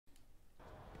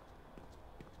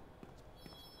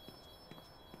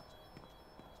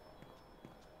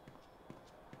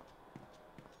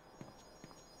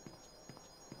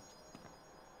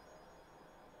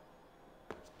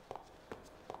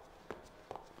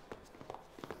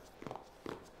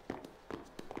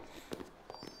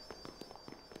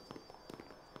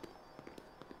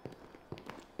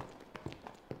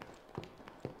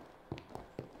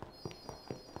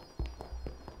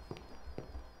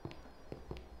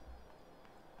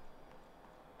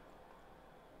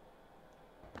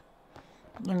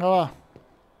Venga, va.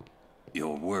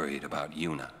 You're worried about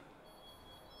Yuna.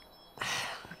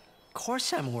 Of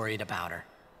course I'm worried about her.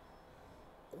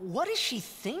 What is she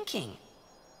thinking?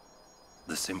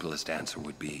 The simplest answer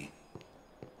would be,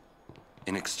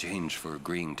 in exchange for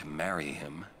agreeing to marry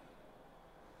him,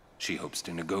 she hopes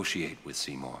to negotiate with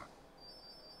Seymour.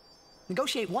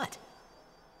 Negotiate what?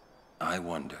 I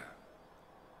wonder.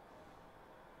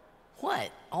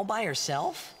 What? All by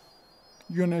herself?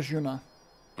 Yuna es Yuna.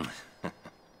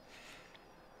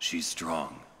 She's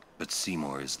strong, but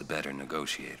Seymour is the better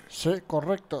negotiator. Sí,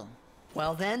 correcto.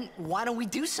 Well then, why don't we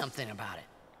do something about it?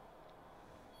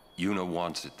 Yuna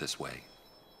wants it this way.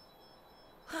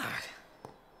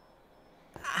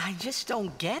 I just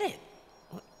don't get it.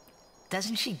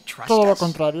 Doesn't she trust Todo lo us?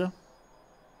 contrario.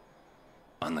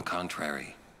 On the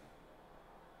contrary,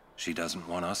 she doesn't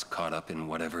want us caught up in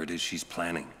whatever it is she's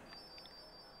planning.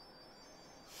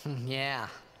 Yeah,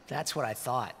 that's what I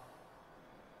thought.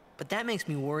 But that makes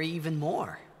me worry even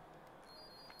more.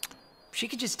 She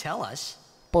could just tell us.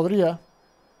 Podría.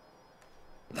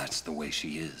 That's the way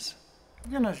she is.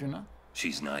 Yuna es Yuna.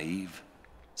 She's naive,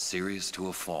 serious to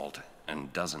a fault,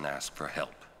 and doesn't ask for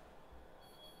help.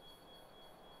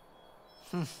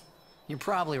 You're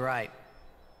probably right.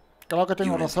 Claro que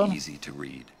tengo Yuna's razón. easy to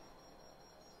read.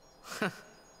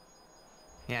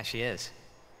 Yeah, she is.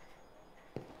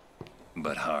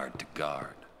 But hard to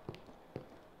guard.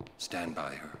 Stand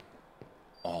by her.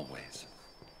 Always.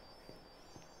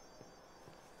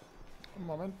 Un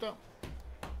momento.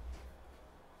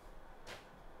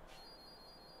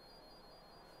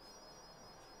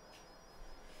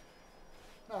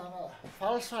 Nada, nada.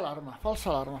 Falsa alarma, falsa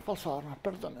alarma, falsa alarma.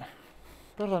 Perdone.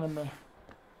 Perdónenme.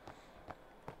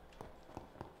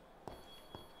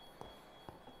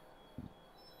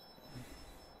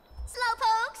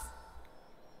 Slowpokes!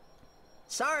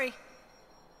 Sorry.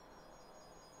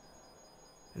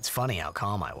 It's funny how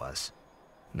calm I was.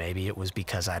 Maybe it was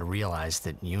because I'd realized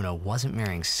that Yuna wasn't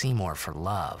marrying Seymour for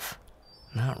love.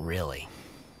 Not really.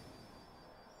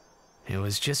 It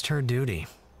was just her duty.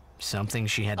 Something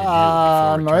she had to do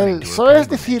Ah, before returning Noel, to her ¿sabes pilgrimage.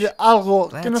 decir algo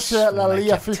que no That's sea la what I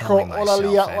lía kept fijo telling o la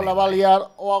lía myself o la va a anyway.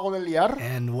 liar o algo de liar?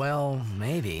 And well,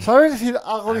 maybe. ¿Sabes decir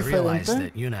algo I realized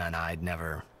diferente? that Yuna and I'd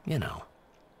never, you know.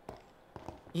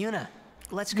 Yuna,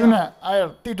 let's go. Yuna, a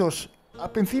ver, Titus, al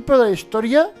principio de la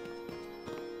historia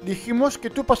dijimos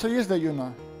que tú pasarías de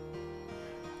Yuna.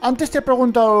 Antes te he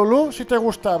preguntado, Lulu, si te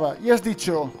gustaba y has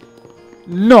dicho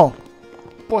no.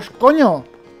 Pues coño,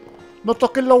 no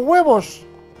toques los huevos.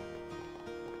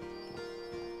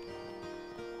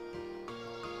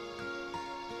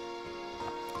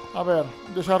 A ver,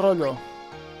 desarrollo.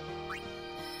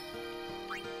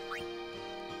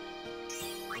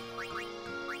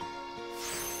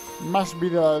 Más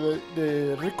vida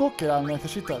de Rico, que la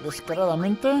necesita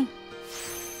descaradamente.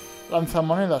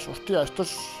 Lanzamonedas, hostia, esto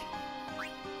es...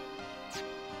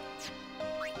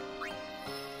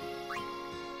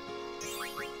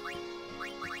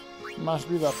 Más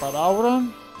vida para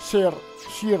Auron. Sir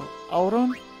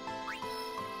Auron.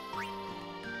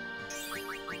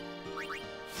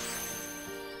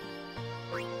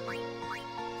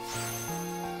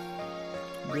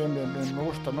 Bien, bien, bien, me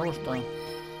gusta, me gusta.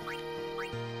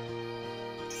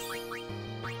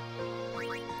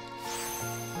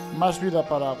 Más vida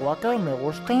para Waka, me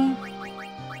gusta.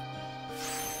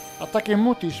 Ataque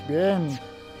Mutis, bien.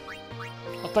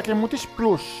 Ataque Mutis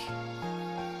Plus.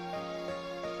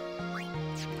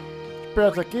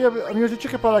 Espérate, aquí habíamos dicho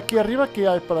que para aquí arriba, ¿qué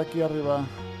hay para aquí arriba?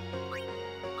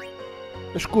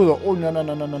 Escudo. Uy, no, no,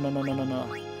 no, no, no, no, no, no, no.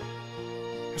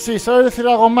 Sí, ¿sabes decir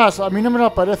algo más? A mí no me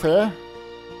lo parece, ¿eh?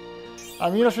 A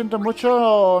mí lo siento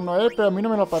mucho, Noel, pero a mí no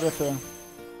me lo parece.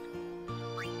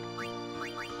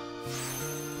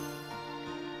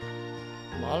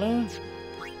 Vale.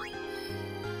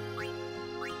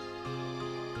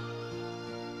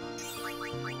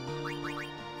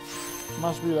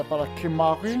 Más vida para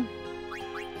Kimari.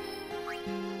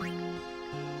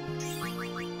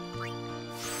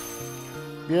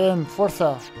 Bien,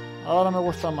 fuerza. Ahora me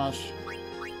gusta más.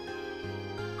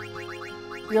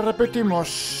 Y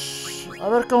repetimos. A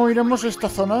ver cómo iremos esta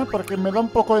zona, porque me da un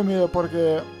poco de miedo,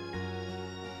 porque...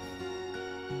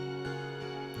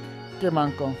 Qué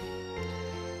manco.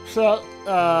 O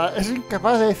sea, es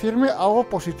incapaz de decirme algo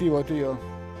positivo, tío.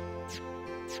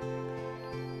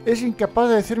 Es incapaz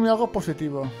de decirme algo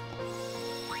positivo.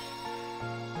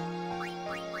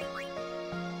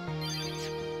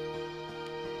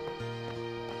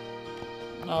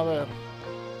 A ver.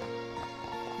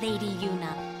 Lady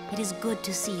Yuna, it is good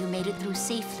to see you made it through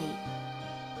safely.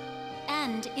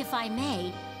 And, if I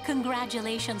may,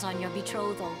 congratulations on your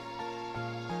betrothal.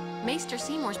 Maester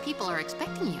Seymour's people are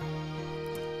expecting you.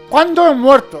 ¿Cuándo he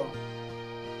muerto?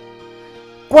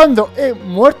 ¿Cuándo he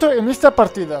muerto en esta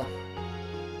partida?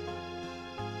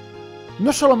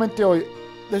 No solamente hoy.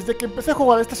 Desde que empecé a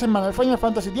jugar esta semana el Final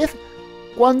Fantasy X,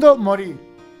 ¿cuándo morí?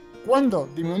 ¿Cuándo?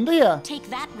 Dime un día. Take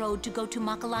that road to go to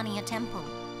Macalania Temple.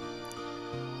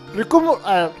 Rico...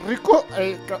 Rico...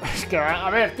 es que, a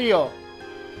ver, tío.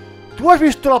 ¿Tú has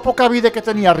visto la poca vida que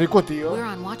tenía Rico, tío? We're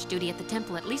on watch duty at the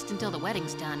temple at least until the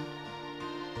wedding's done.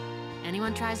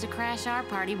 Anyone tries to crash our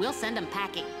party, we'll send them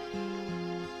packing.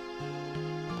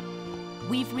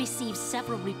 We've received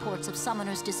several reports of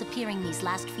summoners disappearing these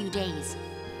last few days.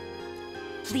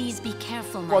 Please be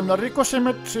careful, my Cuando lord. Rico se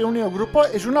une al grupo,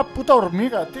 es una puta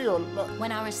hormiga, tío.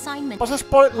 When our assignment... Pasas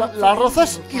por las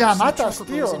rozas y la matas,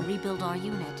 tío. And rebuild our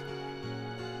unit.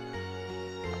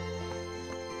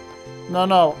 No,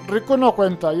 no, Rico no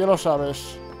cuenta, ya lo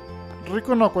sabes.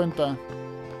 Rico no cuenta.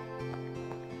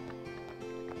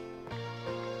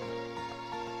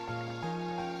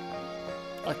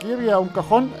 Aquí había un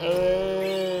cajón.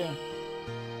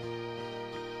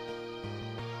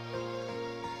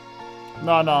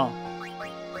 No, no.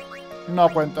 No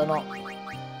cuenta, no.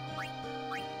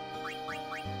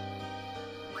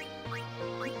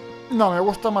 No, me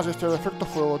gusta más este de efecto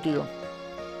fuego, tío.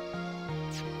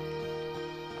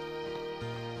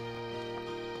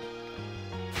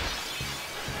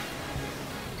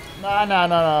 No, no,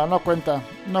 no, no, no cuenta.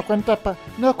 No cuenta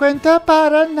no cuenta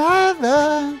para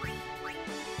nada.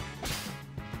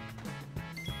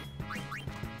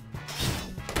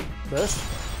 ¿Ves?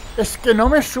 Es que no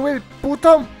me sube el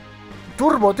puto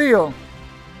turbo, tío.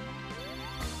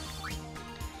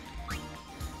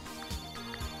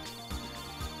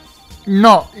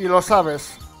 No, y lo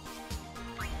sabes.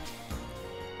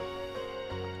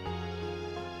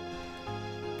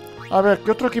 A ver,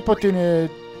 ¿qué otro equipo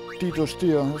tiene Titus,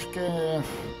 tío? Es que...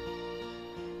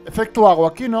 Efecto agua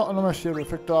aquí no me sirve,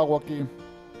 efecto agua aquí.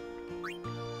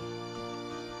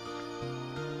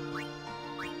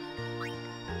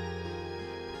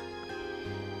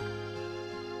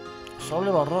 Sable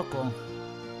barroco.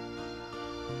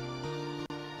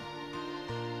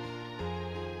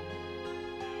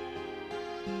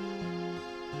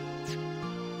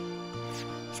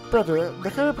 Espérate,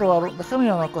 déjame probar, déjame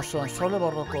mirar una cosa. Sable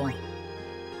barroco.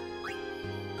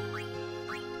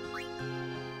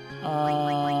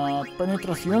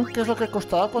 Penetración, ¿qué es lo que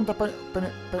costaba? ¿Cuánta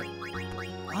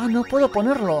Ah, no puedo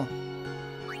ponerlo.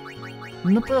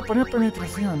 No puedo poner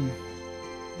penetración.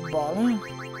 Vale.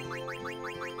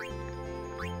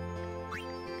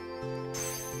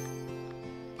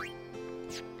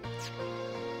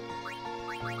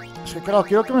 Es que claro,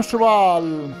 quiero que me suba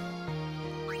al...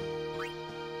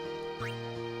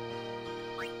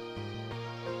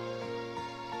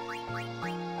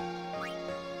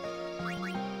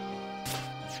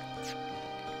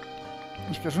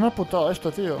 Es que es una putada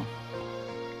esto, tío.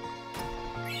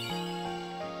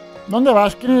 ¿Dónde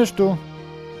vas? ¿Quién eres tú?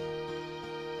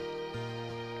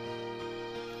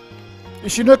 ¿Y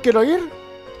si no quiero ir?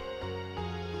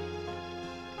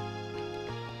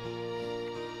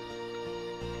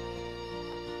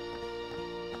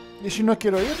 ¿Y si no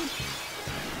quiero ir?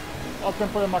 Al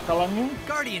templo de Macalania.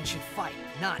 Guardian should fight,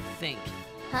 not think.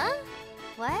 Huh?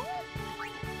 What?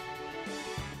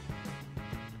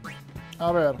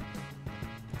 A ver.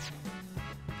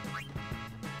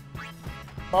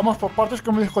 Vamos por partes,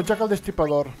 como dijo Jack al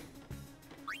Destripador.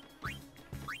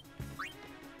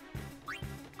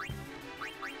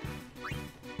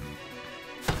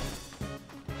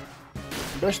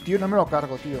 ¿Ves, tío? No me lo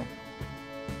cargo, tío.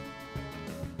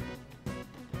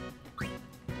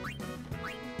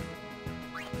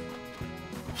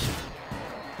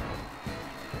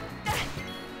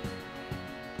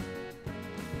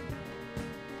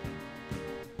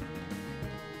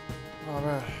 A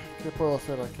ver, ¿qué puedo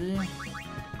hacer aquí?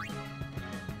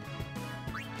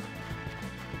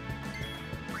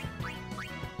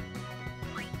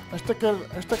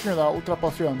 Este que me da ultra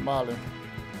poción, vale.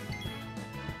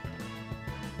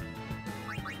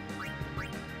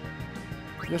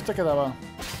 Y este que daba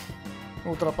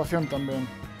ultra poción también.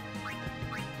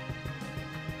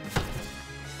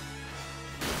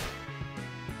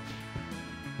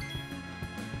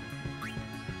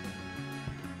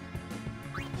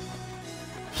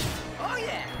 Oh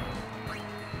yeah.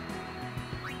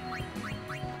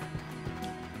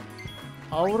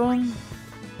 Auron.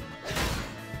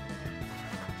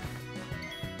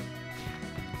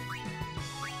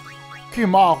 ¡Qué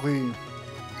magi!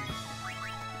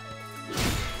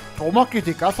 Toma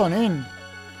criticazo, nen.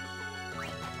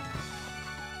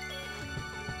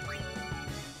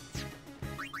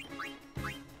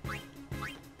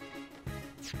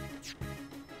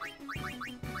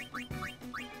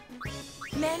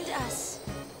 Mend us.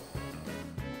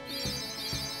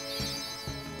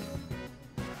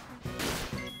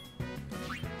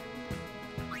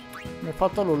 Me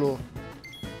falta Lulu.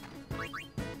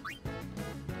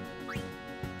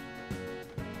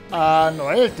 Ah,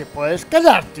 Noel, ¿te puedes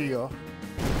callar, tío?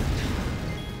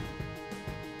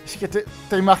 Es que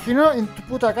te imagino en tu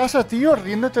puta casa, tío,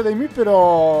 riéndote de mí,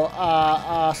 pero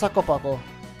a saco paco.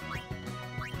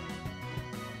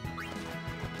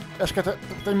 Es que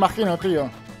te imagino, tío.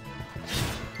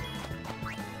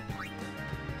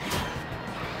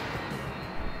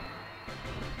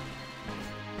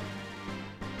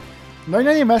 ¿No hay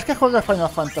nadie más que juegue Final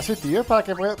Fantasy, tío? Para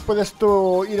que puedes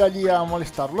tú ir allí a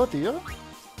molestarlo, tío.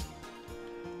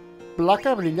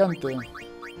 Placa brillante.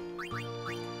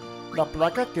 La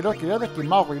placa creo que era de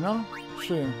Kimawi, ¿no?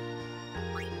 Sí.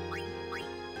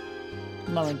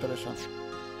 No me interesa.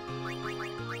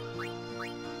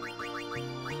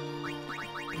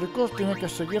 Ricos tiene que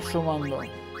seguir sumando.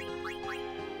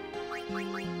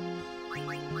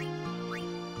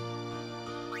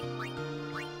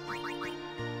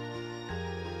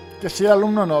 Que si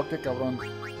alumno no, qué cabrón.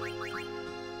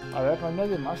 A ver, no hay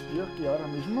nadie más, tío, que ahora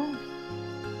mismo.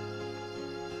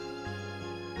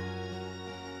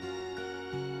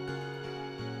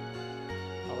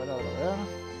 A ver.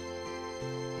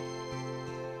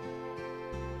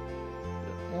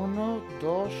 1,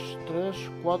 2, 3,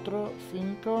 4,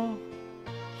 5,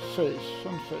 6.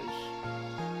 Son 6.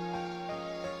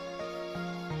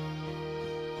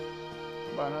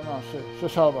 Bueno, no, sí, se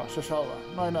salva.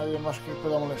 No hay nadie más que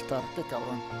pueda molestar. Qué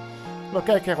cabrón. Lo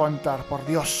que hay que aguantar, por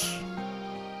Dios.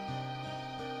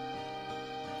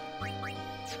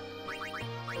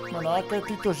 Bueno, ahora que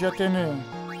Titus ya tiene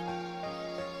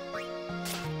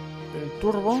el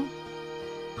turbo.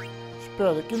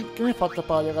 Espera, ¿qué me falta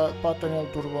para llegar para tener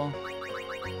el turbo?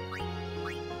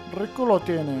 Rico lo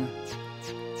tiene.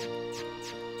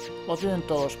 Lo tienen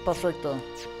todos, perfecto.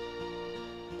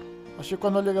 Así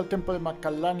cuando llegue el tiempo de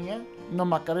Macalania, no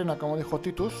Macarena, como dijo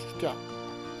Titus. Hostia,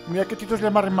 mira que Titus le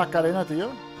llama Macarena, tío.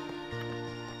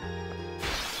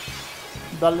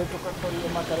 Dale tu cuerpo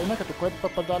de Macarena, que tu cuerpo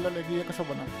para darle alegría, cosa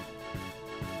buena.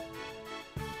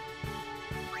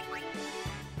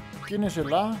 ¿Quién es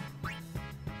el A?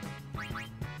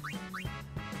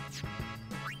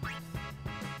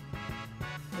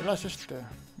 El A es este.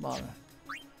 Vale.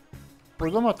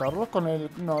 ¿Puedo matarlo con el...?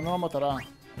 No, no lo matará.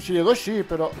 Si le doy, sí,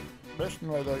 pero... ¿Ves?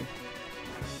 No le doy.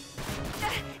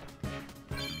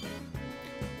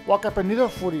 Guac ha aprendido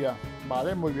furia.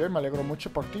 Vale, muy bien, me alegro mucho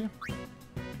por ti.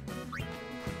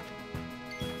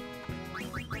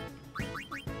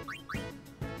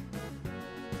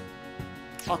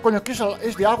 Ah, coño, que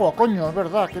es de agua, coño, es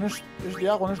verdad, que no es de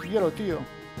agua, no es de hielo, tío.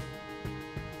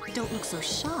 Don't look so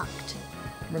shocked.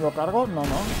 ¿Me lo cargo? No,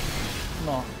 no.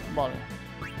 No, vale.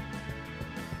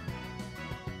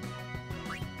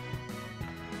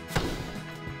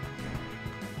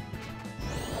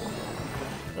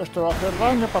 Esto va a hacer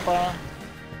daño, papá.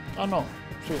 Ah, no,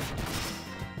 sí.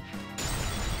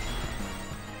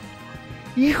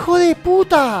 ¡Hijo de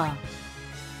puta!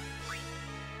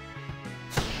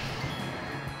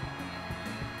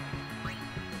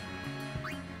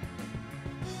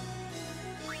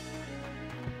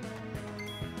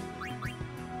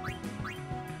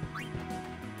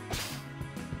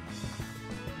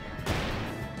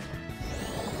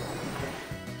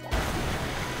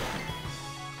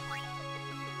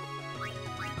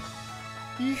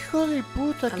 ¡Hijo de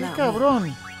puta! ¡Qué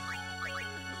cabrón!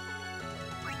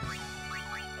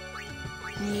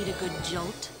 Need a good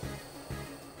jolt?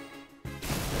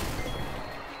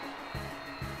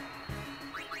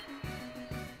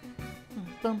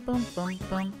 Pam, pam, pam,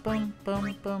 pam, pam,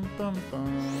 pam, pam, pam, pam.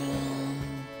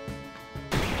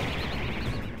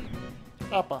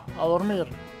 Apa, a dormir.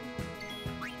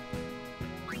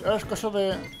 Es cosa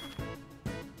de...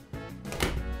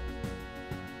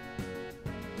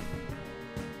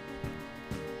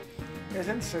 ¿Es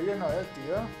en serio, Noel,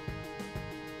 tío?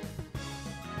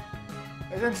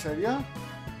 ¿Es en serio?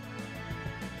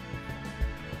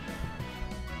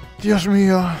 Dios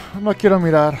mío, no quiero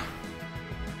mirar.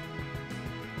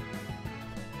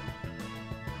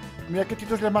 Mira que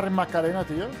Titus le llama Macarena,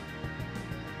 tío.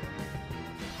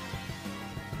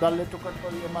 Dale tu cuerpo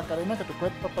de Macarena, que tu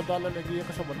cuerpo para darle alegría,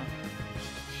 cosa buena.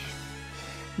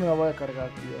 Me la voy a cargar,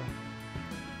 tío.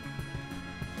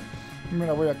 Me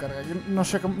la voy a cargar. Yo no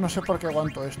sé por qué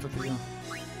aguanto esto, tío.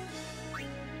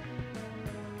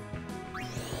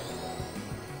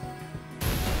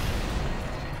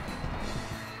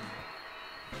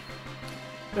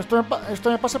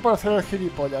 Esto me pasa por hacer el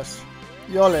gilipollas.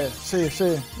 Y ole, sí,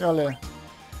 y ole.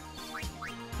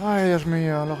 Ay, Dios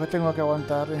mío, lo que tengo que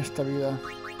aguantar en esta vida.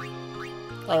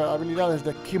 A ver, habilidades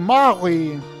de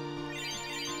Kimagui.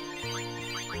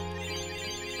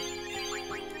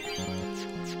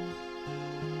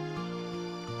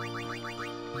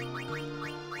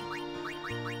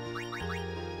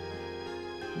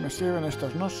 Me sirven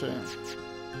estos, no sé.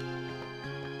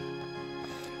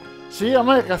 Sí,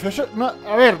 hombre, que eso, no,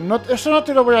 a ver, no, eso no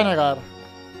te lo voy a negar.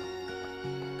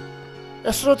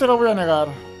 Eso no te lo voy a negar.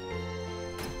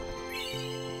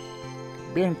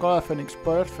 Bien, cola de Fénix,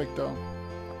 perfecto.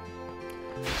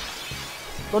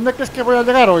 ¿Dónde crees que voy a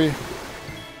llegar hoy?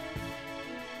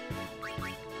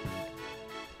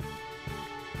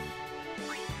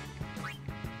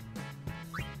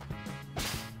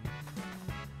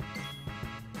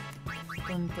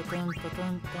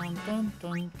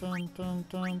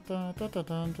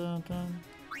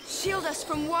 Shield us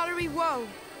from watery woe.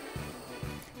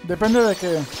 Depende de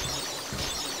qué.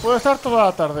 Puedo estar toda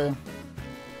la tarde.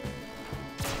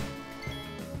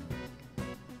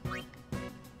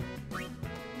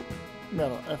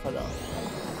 Mierda, he fallado.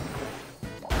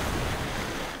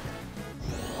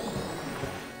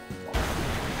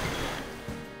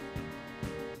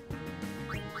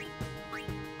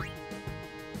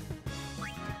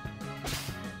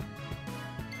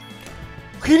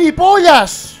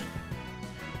 ¡Gilipollas!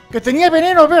 Que tenía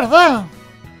veneno, ¿verdad?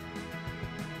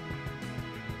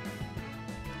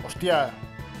 Hostia.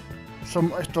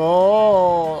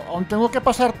 Esto... Aún tengo que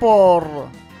pasar por...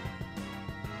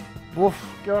 Uf,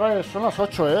 ¿qué hora es? Son las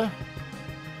 8, ¿eh?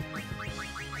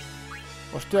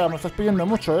 Hostia, me estás pidiendo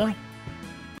mucho, ¿eh?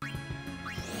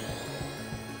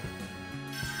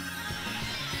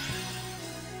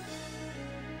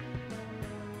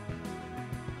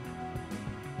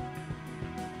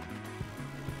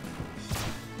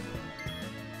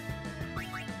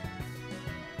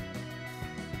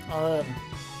 A ver...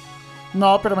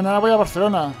 No, pero mañana voy a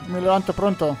Barcelona. Me levanto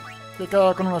pronto. He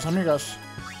quedado con unas amigas.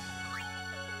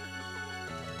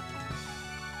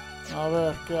 A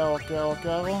ver, ¿qué hago? ¿Qué hago? ¿Qué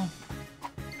hago?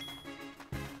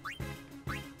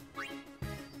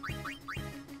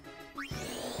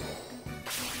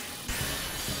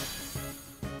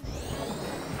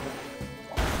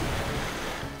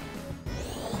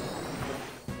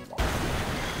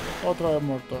 Otra vez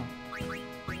muerto.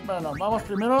 Bueno, vamos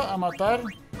primero a matar...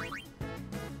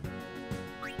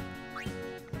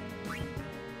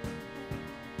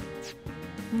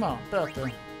 No,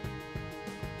 espérate.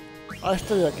 A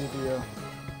este de aquí, tío.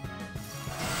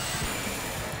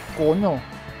 Coño.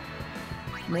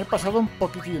 Me he pasado un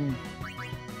poquitín.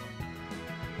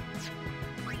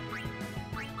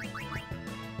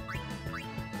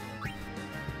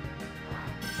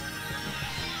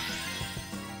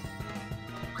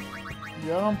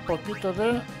 Y ahora un poquito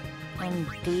de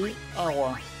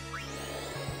anti-agua.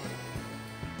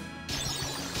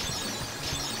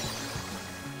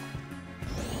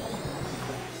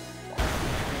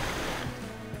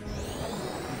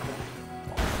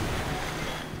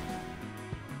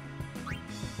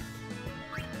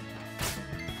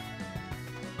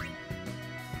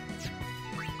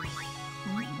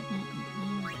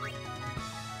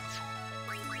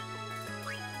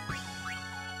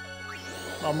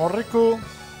 Vamos, Riku.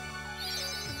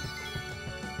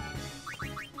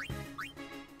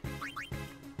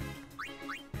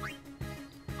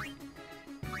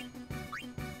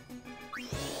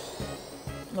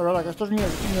 La verdad que estos niños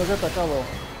he atacado.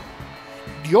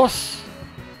 ¡Dios!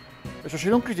 Eso ha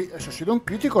sido un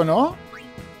crítico, ¿no?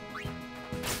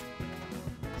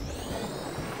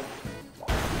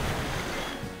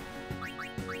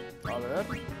 A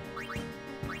ver.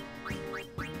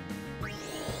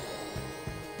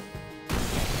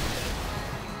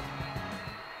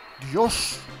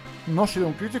 ¡Dios! No ha sido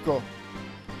un crítico.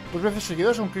 ¿Dos veces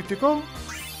seguidas un crítico?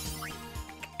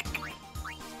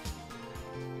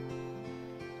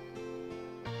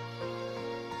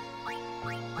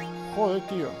 Joder,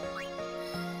 tío.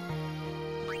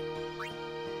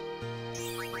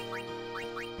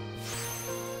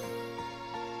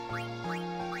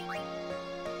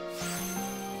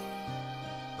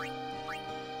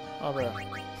 A ver,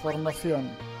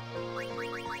 formación.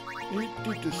 Y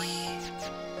Titus.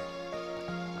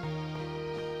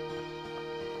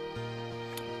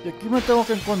 Y aquí me tengo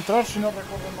que encontrar, si no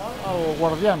recuerdo mal, al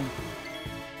guardián.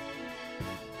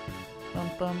 Pam,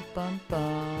 pam, pam,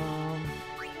 pam.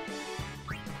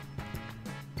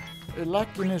 ¿El A?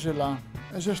 ¿Quién es el A?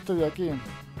 Es este de aquí.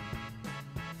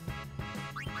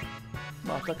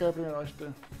 Va, ataque primero a este.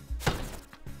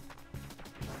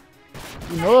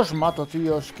 Y no los mato,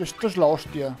 tíos, que esto es la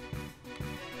hostia.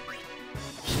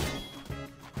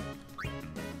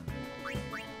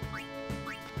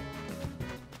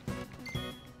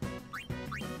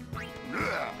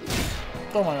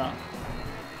 Toma ya.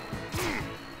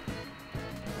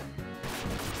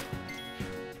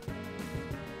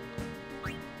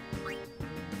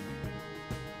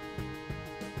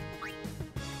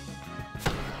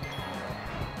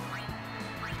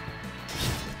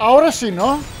 Ahora sí,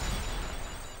 ¿no?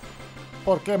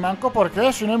 ¿Por qué, manco? ¿Por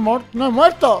qué? Si no he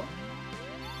muerto.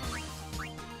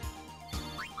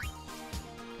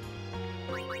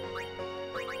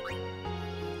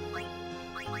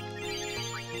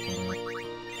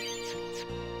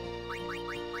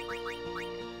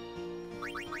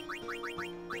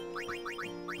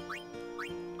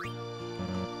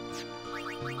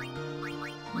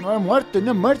 No he muerto,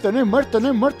 no he muerto, no he muerto, no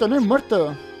he muerto, no he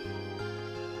muerto.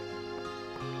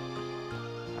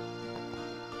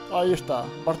 Ahí está,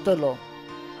 Bartelo.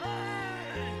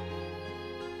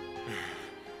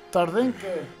 ¿Tardé en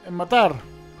qué? En matar.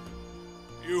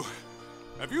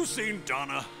 Have you seen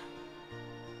Donna?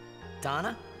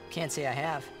 Donna? Can't say I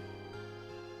have.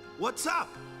 What's up?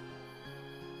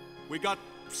 We got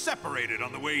separated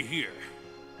on the way here.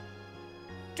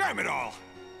 Damn it all!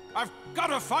 I've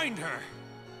gotta find her!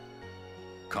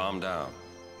 Calm down.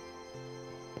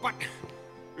 But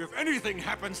if anything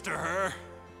happens to her...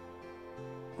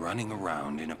 Running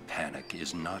around in a panic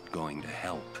is not going to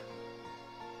help.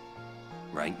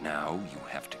 Right now, you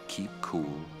have to keep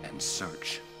cool and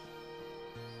search.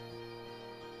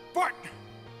 But...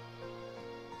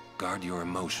 Guard your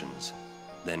emotions,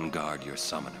 then guard your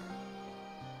summoner.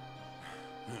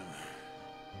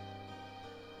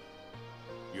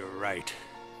 You're right.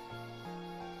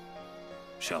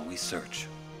 Shall we search?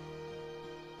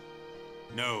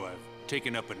 No, I've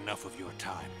taken up enough of your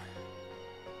time.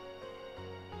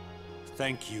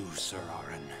 Thank you, Sir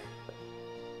Aaron.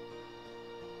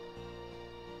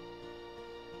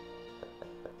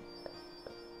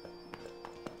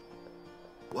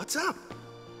 What's up?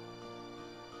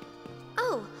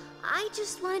 Oh, I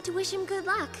just wanted to wish him good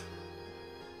luck.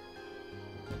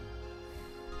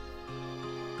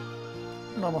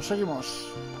 Vamos, seguimos.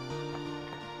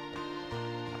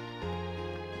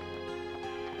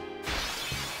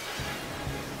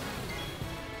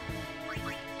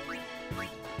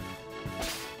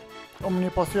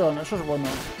 Omnipoción, eso es bueno.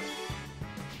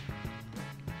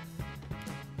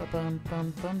 Pam,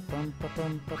 pam, pam, pam, pam,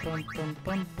 pam, pam, pam,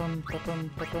 pam, pam, pam,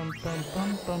 pam, pam,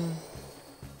 pam, pam.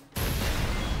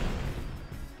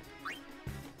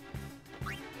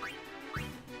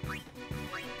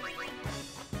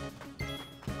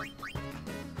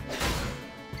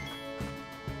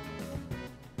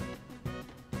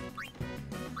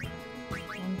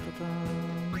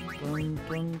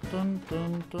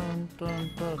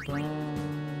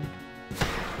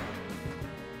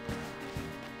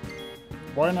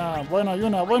 Buena, buena,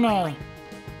 Yuna, buena.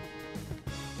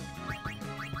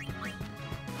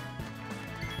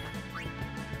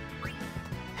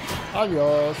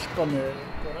 Adiós con el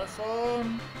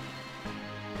corazón.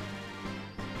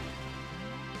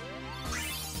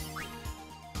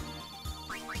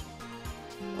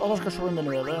 Todos que suben de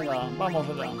nivel, venga, vamos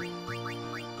allá.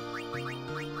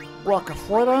 Waka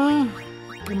fuera.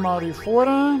 Kimari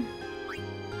fuera.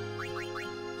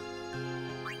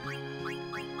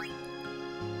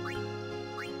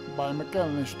 Vale, me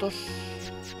quedan estos.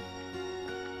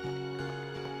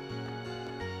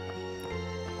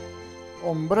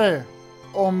 ¡Hombre!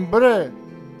 ¡Hombre!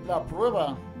 La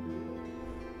prueba.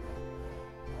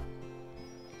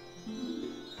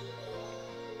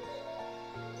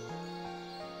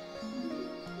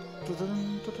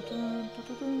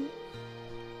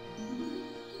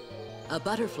 A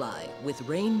butterfly with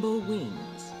rainbow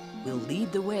wings will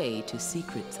lead the way to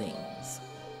secret things.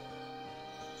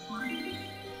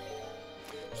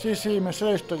 Sí, sí, me sé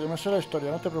la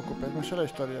historia, no te preocupes, me sé la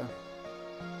historia.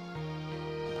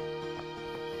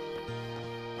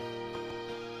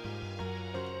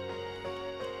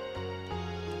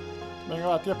 Venga,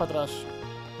 va, tira para atrás.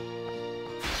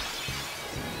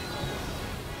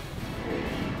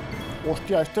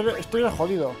 Hostia, este era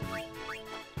jodido.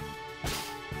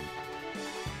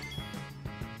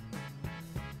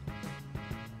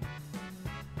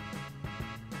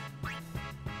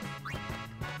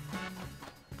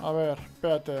 A ver,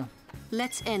 espérate.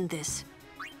 Let's end this.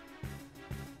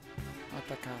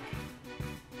 Atacar.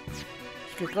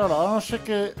 Es que claro, ahora no sé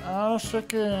qué... Ahora no sé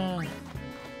qué...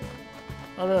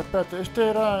 A ver, espérate, este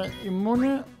era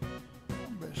inmune...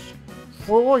 ¿Ves?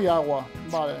 Fuego y agua,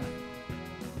 vale.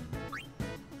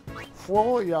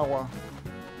 Fuego y agua.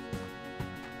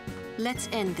 Let's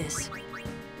end this.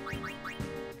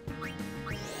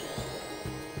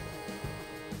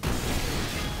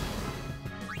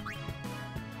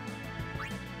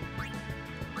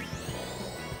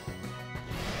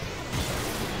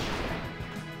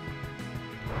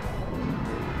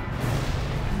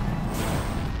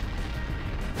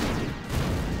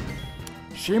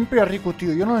 Siempre a Riku,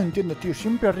 tío. Yo no lo entiendo, tío.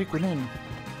 Siempre a Riku, nen.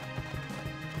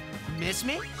 Miss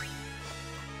me?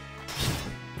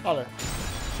 Vale.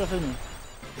 Se hace bien.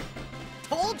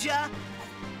 Told ya!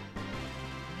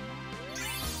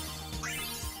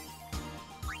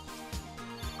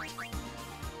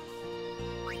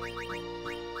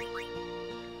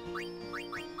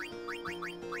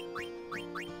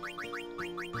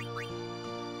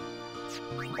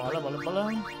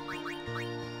 Vale.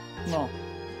 No.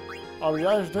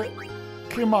 Habilidades de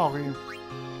Kimari.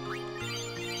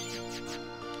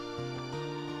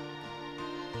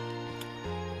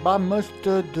 Vamos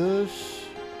todos.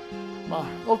 Va,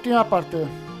 última parte.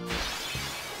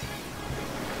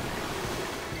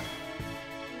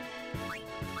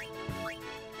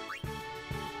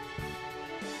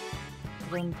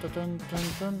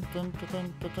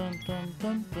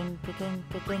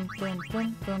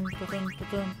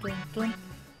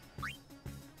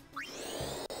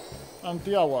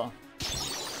 Antiagua.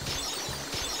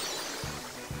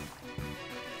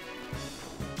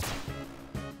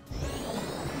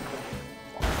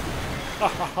 Ja,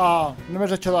 ja, ja. No me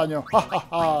has hecho daño. Ja, ja,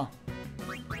 ja.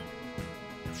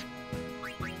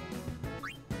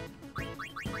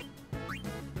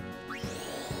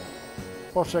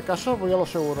 Por si acaso voy a lo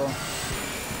seguro.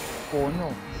 Coño.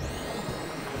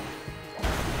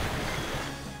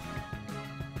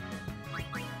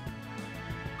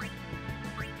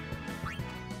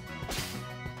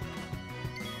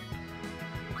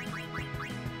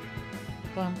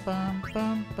 Pam, pam,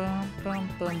 pam, pam, pam,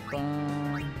 pam,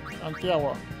 pam.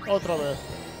 Antiagua. Otra vez.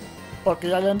 Porque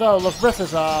ya le han dado 2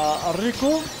 veces a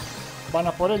Riku. Van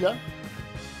a por ella.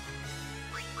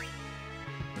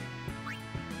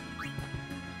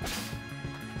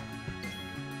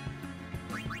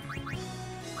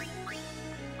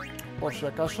 Por si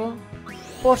acaso.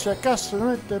 Por si acaso.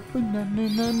 No te...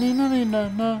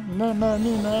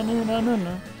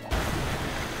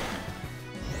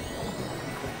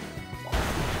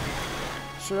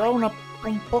 Se va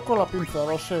un poco la pinza,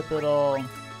 lo sé, pero...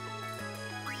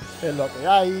 es lo que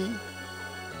hay.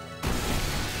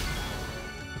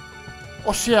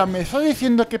 O sea, ¿me está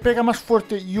diciendo que pega más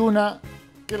fuerte Yuna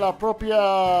que la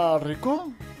propia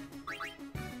Riku?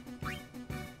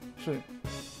 Sí.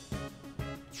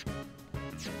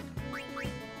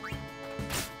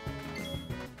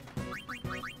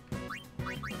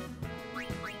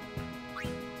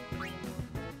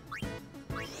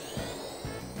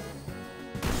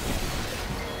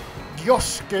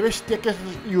 Dios, qué bestia que es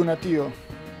Yuna, tío.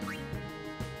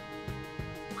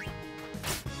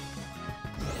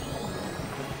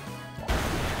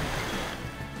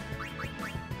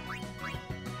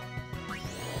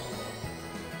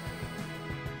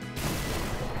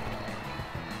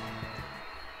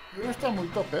 Yuna está muy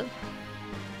top, ¿eh?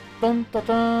 Tan, ta,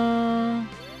 tan.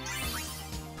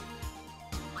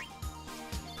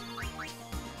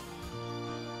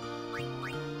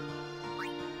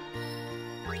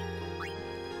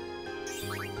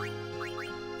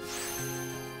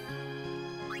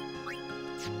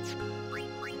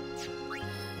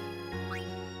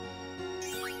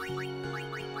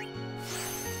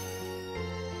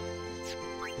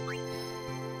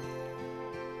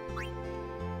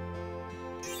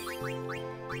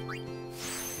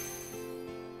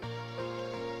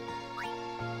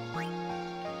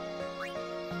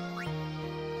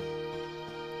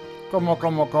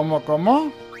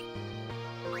 ¿Cómo?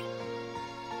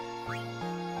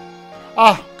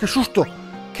 ¡Ah! ¡Qué susto!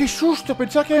 ¡Qué susto!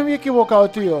 Pensaba que me había equivocado,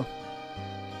 tío.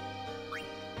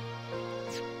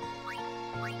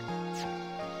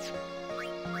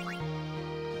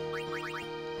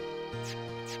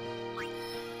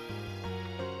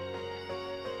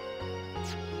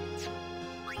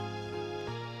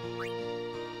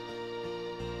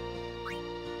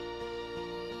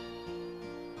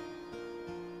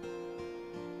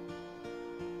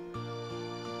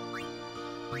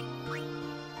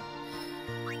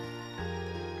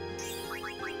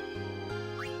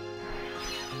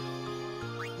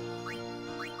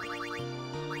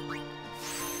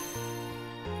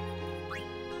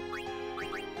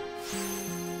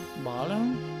 Vale.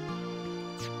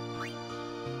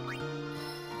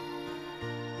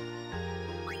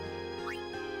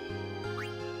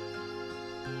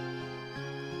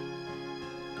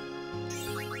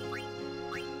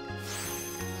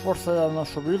 Fuerza ya no ha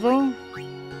subido.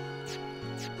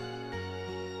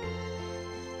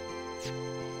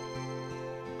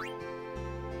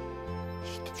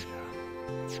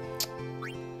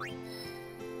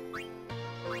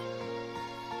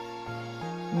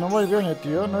 No voy bien,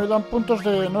 tío. No le dan puntos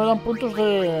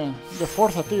de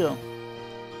fuerza, tío.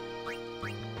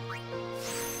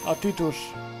 A Titus.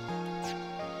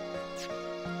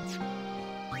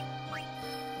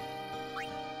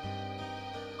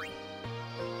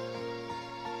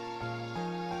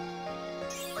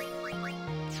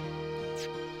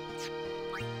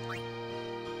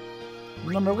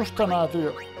 No me gusta nada,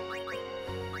 tío.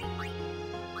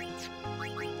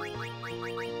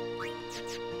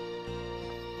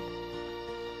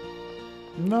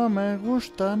 No me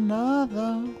gusta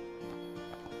nada.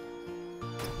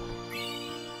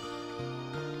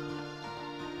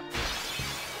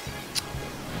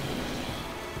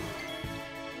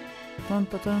 Tan,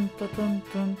 tan, tan, tan,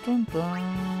 tan, tan,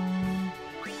 tan.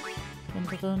 Tan,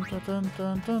 tan, tan, tan,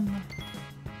 tan, tan.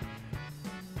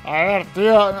 A ver,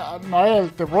 tío,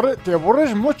 Noel, te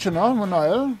aburres mucho, ¿no,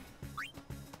 Noel?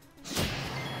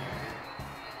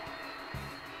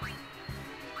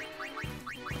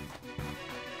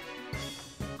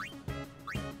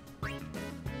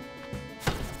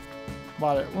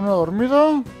 Vale, uno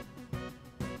dormido.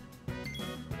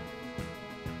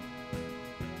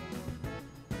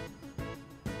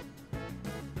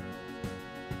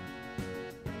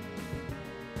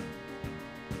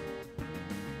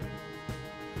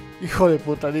 Hijo de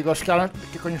puta, digo, es que ahora,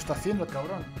 ¿qué coño está haciendo,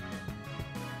 cabrón?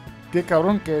 Qué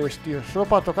cabrón que eres, tío. Solo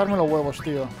para tocarme los huevos,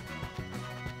 tío.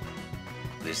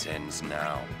 This ends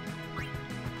now.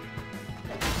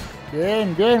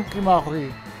 Bien, bien,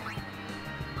 Kimahori.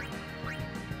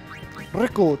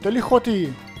 Riku, te elijo a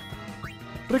ti.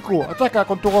 Riku, ataca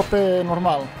con tu golpe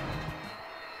normal.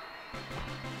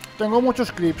 Tengo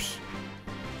muchos clips.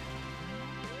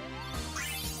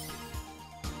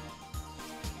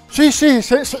 Sí, sí,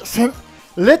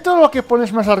 lee todo lo que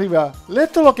pones más arriba. Lee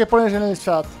todo lo que pones en el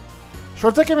chat.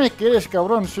 Suerte que me quieres,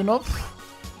 cabrón, si no...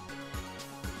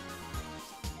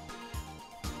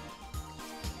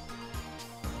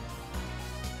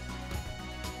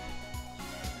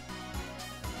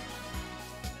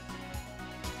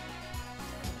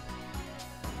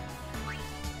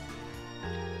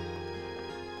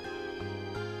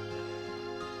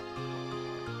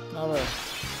 A ver.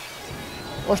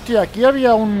 Hostia, aquí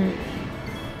había un...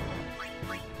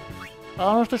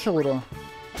 Ah, no estoy seguro.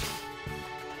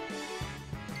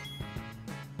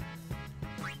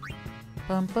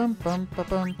 Pam pam pam pam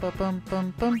pam pam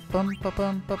pam pam pam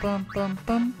pam pam pam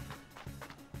pam.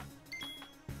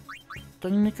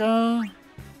 Técnica.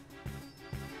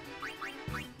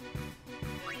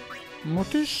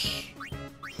 Mutis.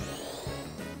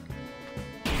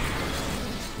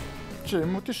 Sí,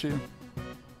 Mutis sí.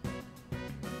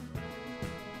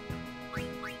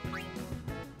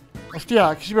 Hostia,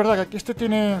 aquí sí es verdad que aquí este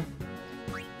tiene...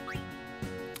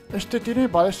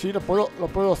 Vale, sí, lo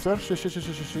puedo hacer. Sí, sí, sí,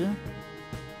 sí, sí, sí.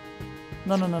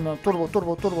 No, no, no, no. Turbo.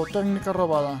 Técnica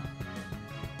robada.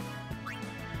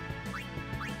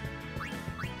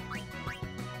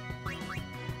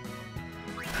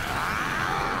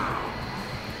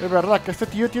 Es verdad que este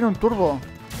tío tiene un turbo.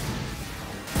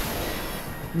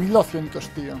 1200,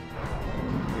 tío.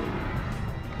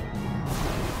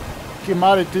 Qué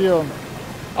madre, tío.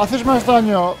 ¿Haces más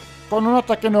daño con un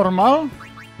ataque normal?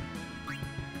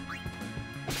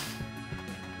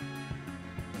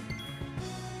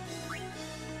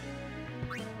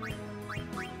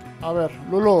 A ver,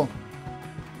 Lulu.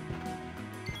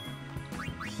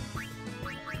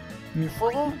 ¿Mi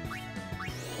fuego?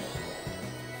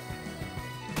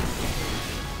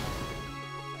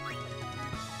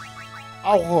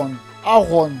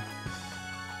 Agón.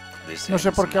 No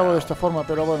sé por qué hago de esta forma,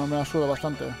 pero bueno, me ayuda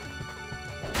bastante.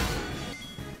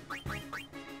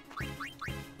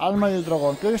 Alma y el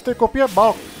dragón. ¿Quieres este copia? Va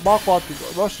acuático.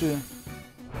 Va así.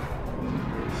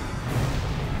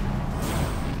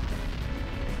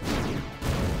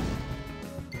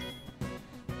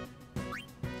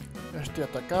 Este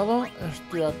atacado.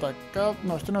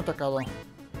 No, este no ha atacado.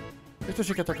 Este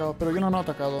sí que ha atacado, pero yo no he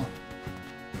atacado.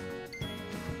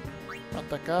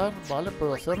 Atacar, vale,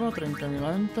 puedo hacerlo.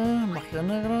 30.000 magia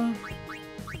negra.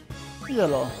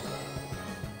 Hielo.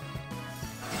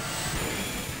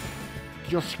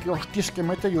 Dios, qué hostias que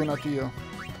mete Yuna, tío.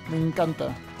 Me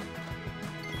encanta.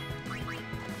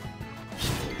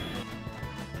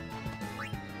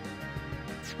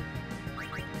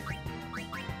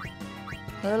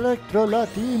 Electro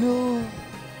latino.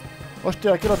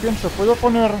 Hostia, aquí lo pienso. ¿Puedo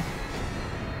poner...?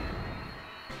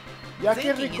 Ya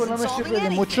que Rico no me sirve de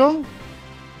mucho...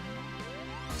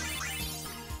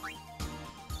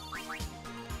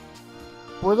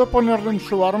 ¿Puedo ponerlo en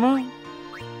su arma?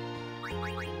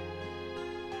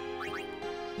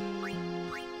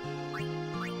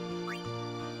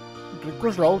 Rico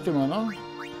es la última, ¿no?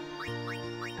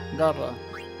 Garra.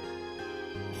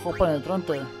 Ojo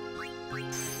penetrante.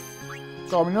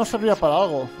 Claro, a mí no servía para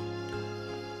algo.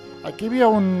 Aquí había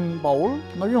un baúl.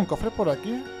 ¿No había un cofre por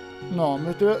aquí? No,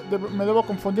 me debo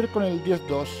confundir con el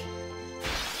 10-2.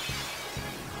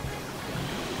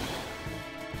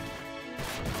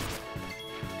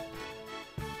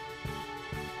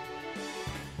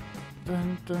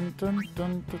 Tun, tun, tun,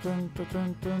 tun, tun, tun,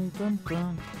 tun, tun, tun,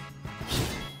 tun.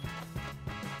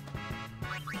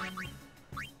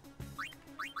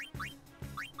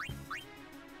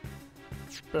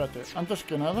 Espérate, antes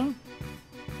que nada.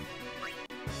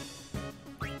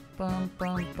 Pam,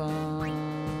 pam,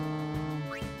 pam.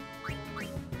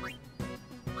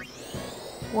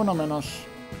 Uno menos.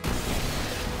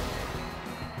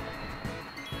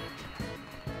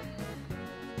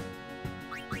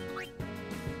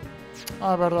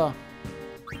 Ah, verdad.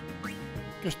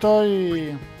 Que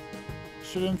estoy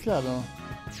silenciado.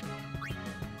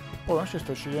 Bueno, si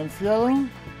estoy silenciado.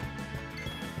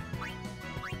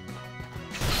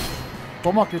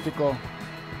 Toma crítico.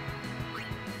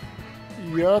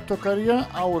 Y ahora tocaría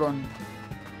Auron.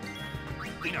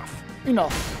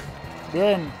 Enough.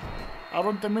 Bien.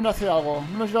 Auron también hace algo.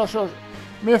 Menos ya esos.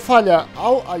 Me falla.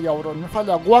 Ay, Auron. Me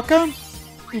falla Waka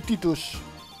y Titus.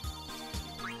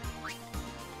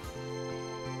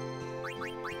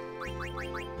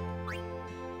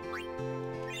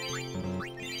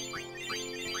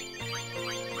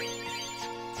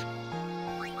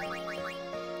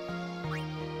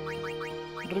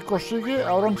 Rico sigue,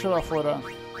 Auron se va fuera.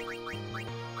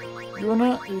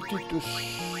 Yuna y Titus.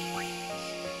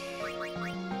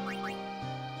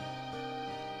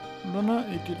 Luna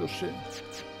y Titus, sí.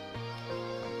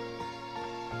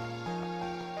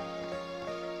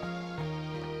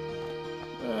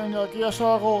 Venga, aquí ya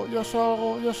salgo, ya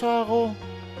salgo, ya salgo.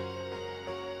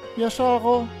 Ya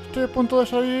salgo. Estoy a punto de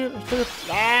salir. Estoy...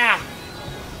 ¡Ah!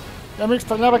 Ya me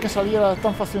extrañaba que saliera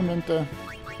tan fácilmente.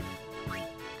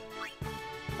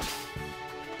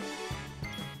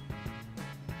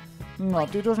 No,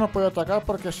 Titus no puede atacar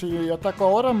porque si ataco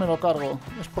ahora me lo cargo.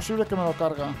 Es posible que me lo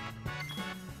carga.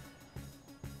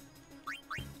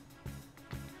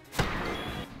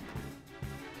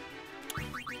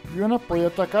 Yuna puede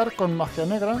atacar con magia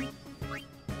negra.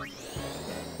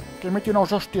 Que mete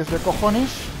unos hostias de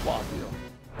cojones. Buah, tío.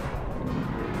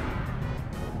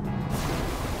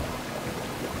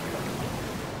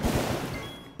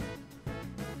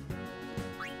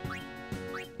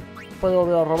 Puede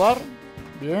volver a robar.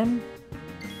 Bien.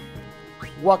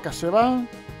 Waka se va.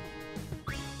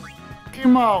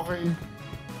 Kimari.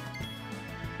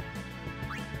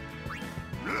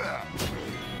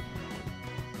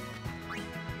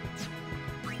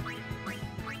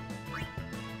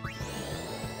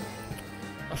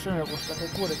 Así me gusta, que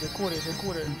cure, que cure, que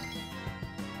cure.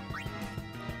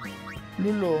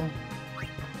 Lulu.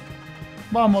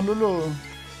 Vamos, Lulu.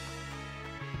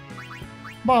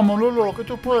 Vamos, Lulu, que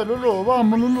tú puedes, Lulu.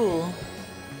 Vamos, Lulu.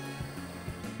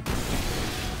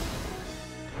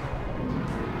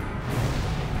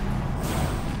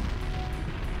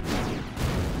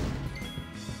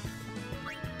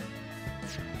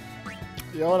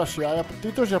 Y ahora sí, a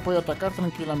Titus ya puede atacar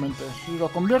tranquilamente. Si lo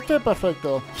convierte,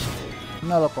 perfecto.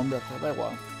 No lo convierte, da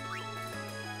igual.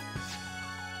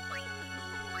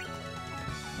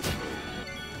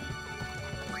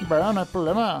 Bueno, no hay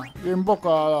problema. Yo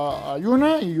invoco a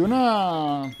Yuna y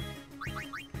Yuna...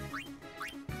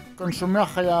 Con su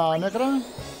magia negra...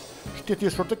 Hostia, tío,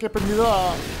 suerte que he aprendido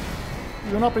a...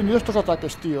 Yuna ha aprendido estos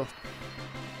ataques, tío.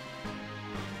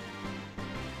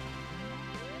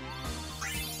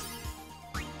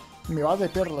 Me va de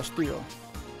perlas, tío.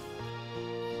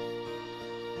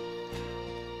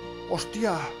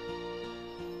 ¡Hostia!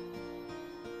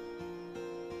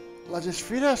 Las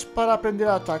esferas para aprender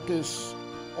ataques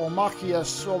o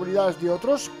magias o habilidades de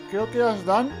otros, creo que las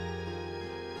dan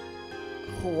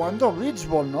jugando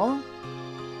Blitzball, ¿no?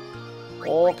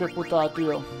 Oh, qué putada,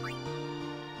 tío.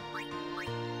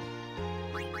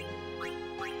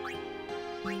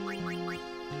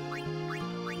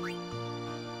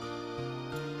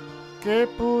 ¡Qué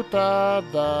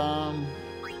putada!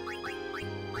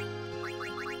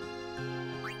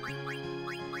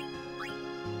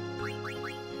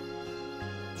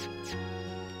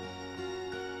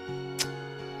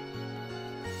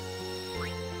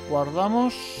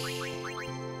 Guardamos.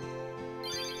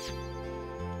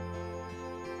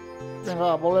 Venga,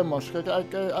 va, volvemos. Que hay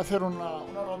que hacer una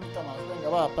rondita más. Venga,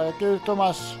 va, para que esto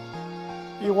más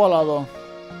igualado.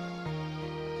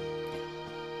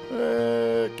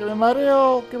 Que me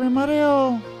mareo, que me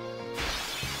mareo.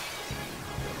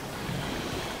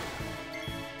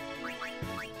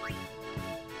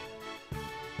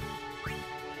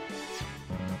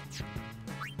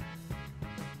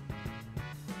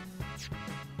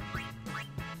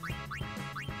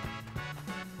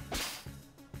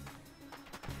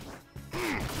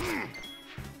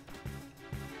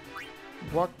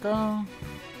 Waka.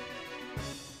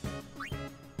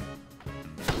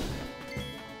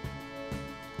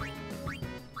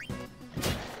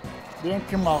 Bien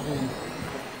que Maggie.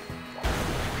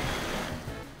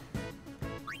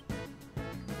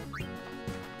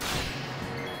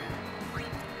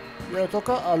 Y le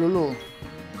toca a Lulu.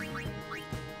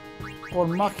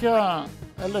 Con magia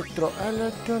electro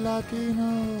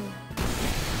latino.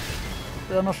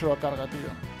 Pero no se lo carga, tío.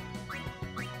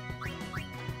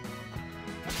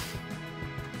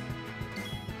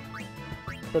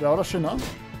 Pero ahora sí, ¿no?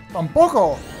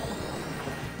 ¡Tampoco!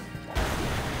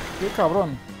 ¡Qué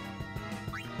cabrón!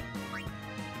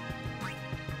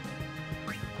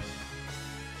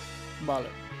 Vale.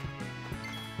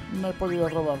 No he podido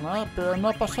robar nada, pero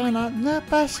no pasa nada. ¡No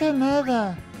pasa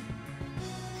nada!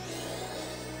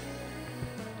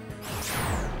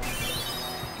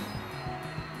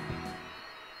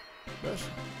 ¿Ves?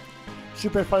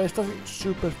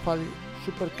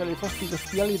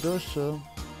 Supercalifragilistialidoso.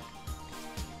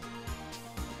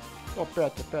 Oh,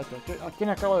 espérate. ¿A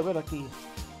quién acabo de ver aquí?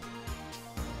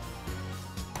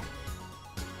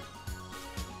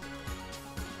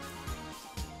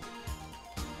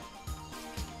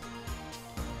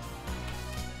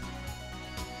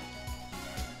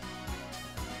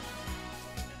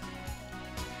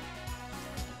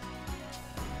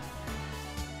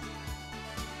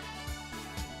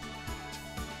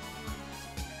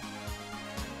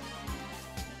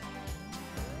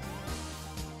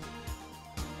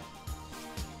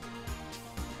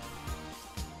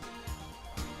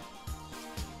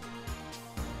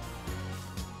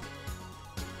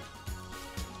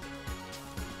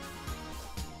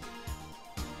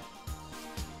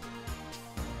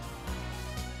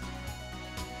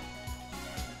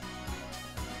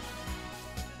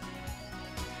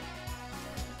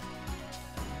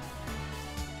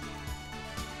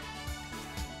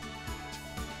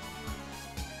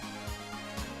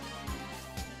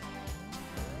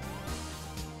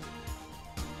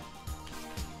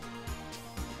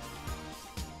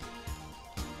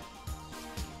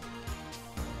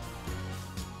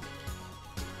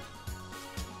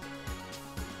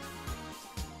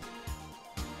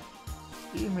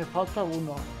 Y me falta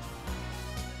uno.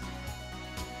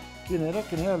 ¿Quién era?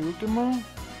 ¿Quién era el último?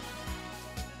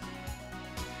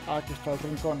 Ah, aquí está el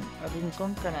rincón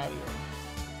canario.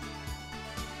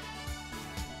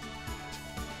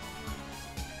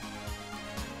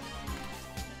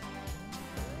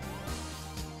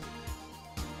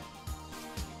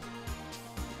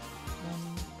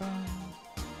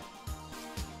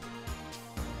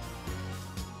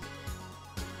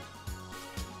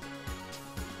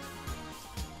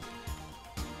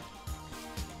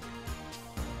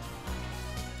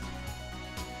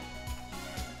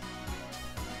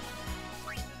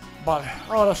 Vale,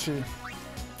 ahora sí.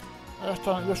 Ya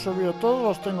está, yo he subido todos,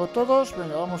 los tengo todos.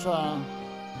 Venga, vamos a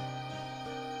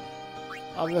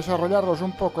desarrollarlos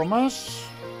un poco más.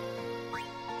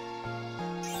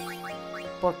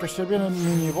 Porque se viene el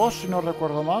mini boss, si no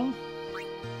recuerdo mal.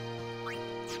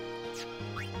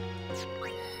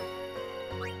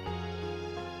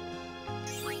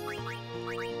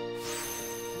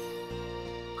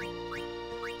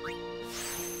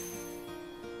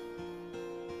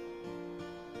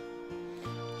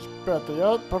 Espérate,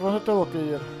 ya por dónde tengo que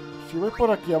ir. Si voy por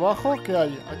aquí abajo, ¿qué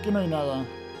hay? Aquí no hay nada.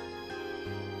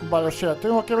 Vale, o sea,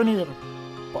 tengo que venir,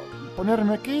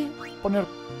 ponerme aquí,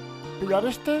 pillar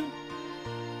este,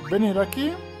 venir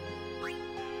aquí.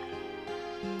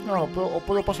 No, o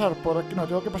puedo pasar por aquí, no,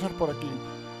 tengo que pasar por aquí.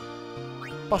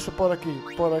 Paso por aquí,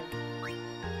 por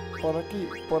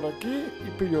aquí y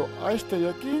pillo a este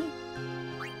de aquí.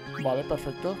 Vale,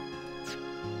 perfecto.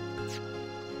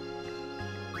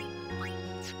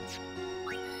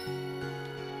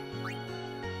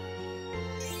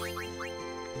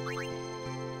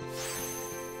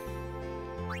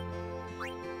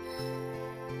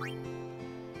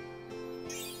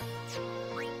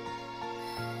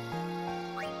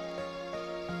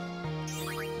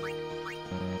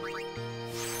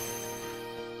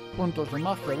 Puntos de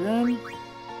magia, bien.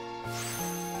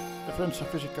 Defensa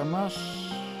física más.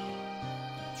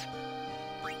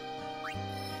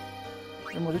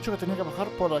 Hemos dicho que tenía que bajar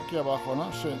por aquí abajo,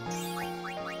 ¿no? Sí.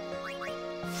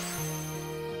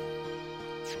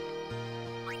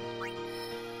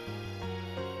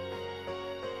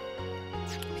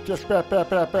 Hostia,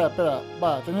 espera.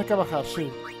 Va, tenía que bajar,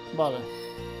 sí. Vale.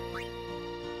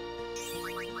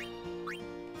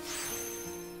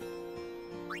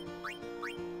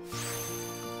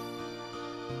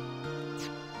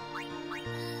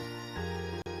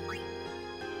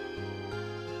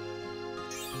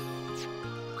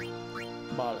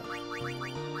 Vale.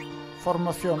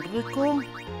 Formación rico.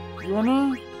 Y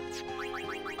una.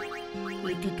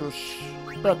 Y Titus.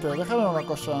 Espérate, déjame una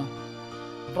cosa.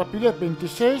 Rapidez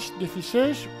 26,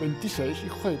 16, 26.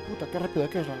 Hijo de puta, qué rápido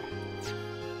que es.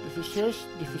 16,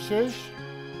 16.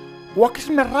 ¡Guau, que es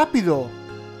más rápido!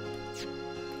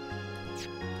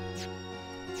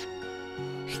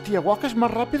 Hostia, guau, que es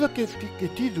más rápido que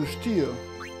Tidus, tío.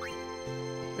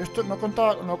 Esto no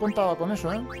contaba con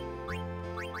eso, ¿eh?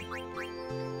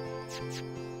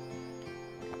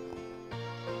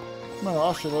 Bueno,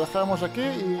 así lo dejamos aquí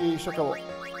y se acabó.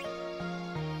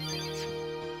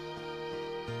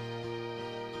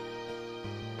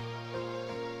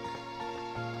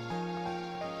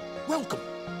 Welcome.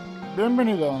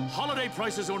 Bienvenido. Holiday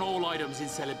prices on all items in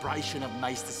celebration of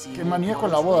nice to see. Qué manía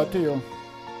con la boda, tío.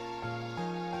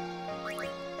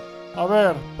 A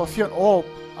ver, poción. Oh,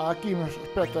 aquí,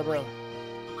 espérate, a ver.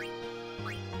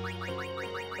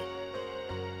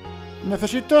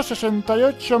 Necesito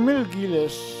 68.000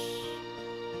 guiles.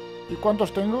 ¿Y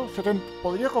cuántos tengo? 70.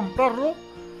 Podría comprarlo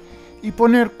y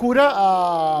poner cura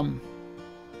a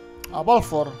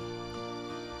Balfour.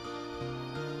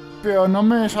 Pero no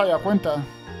me sale a cuenta.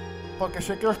 Porque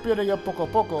sé que os pierde ya poco a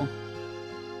poco.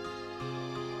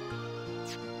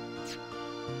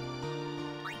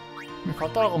 ¿Me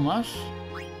falta algo más?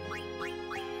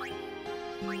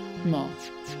 No.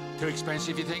 Too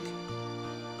expensive, you think?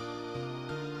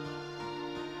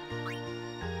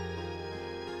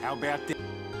 How about this?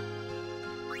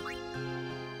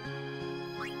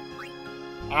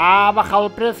 ¡Ha bajado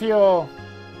el precio!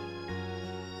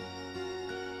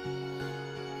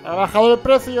 ¡Ha bajado el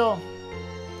precio!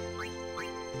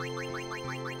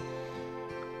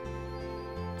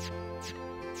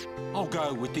 I'll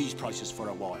go with these prices for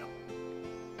a while.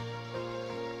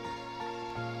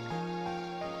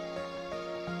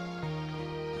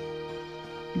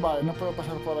 Vale, no puedo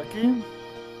pasar por aquí.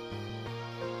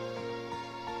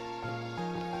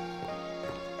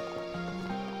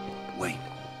 Wait.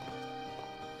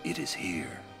 It is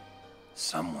here.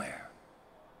 Somewhere.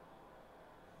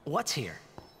 What's here?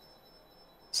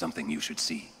 Something you should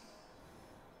see.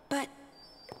 But,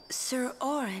 Sir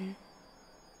Orin...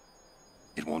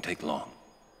 It won't take long.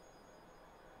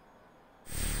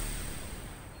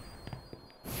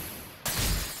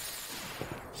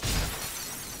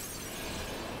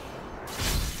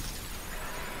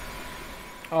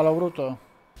 A lo bruto.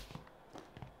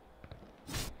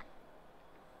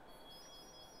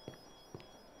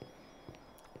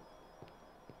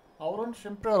 Auron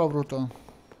siempre a lo bruto.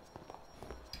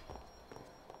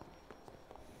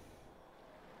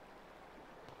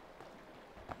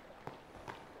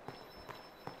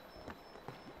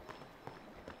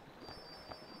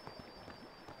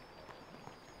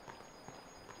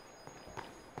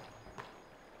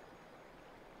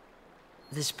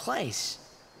 This place...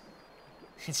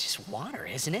 It's just water,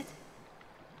 isn't it?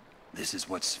 This is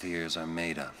what spheres are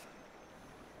made of.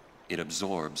 It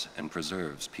absorbs and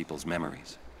preserves people's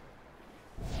memories.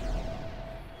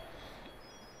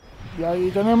 Y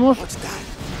ahí tenemos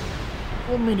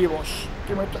un miniboss.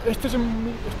 Este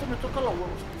me toca los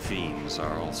huevos. Fiends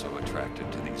are also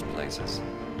attracted to these places.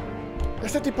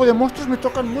 Este tipo de monstruos me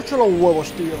tocan mucho los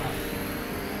huevos, tío.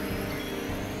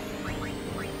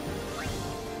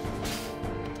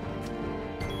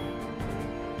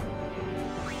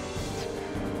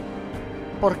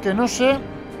 Porque no sé...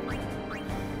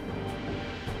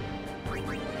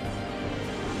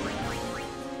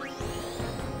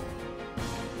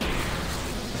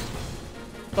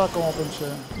 Tal como pensé.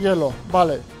 Hielo,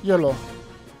 vale, hielo.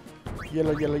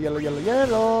 Hielo, hielo, hielo, hielo,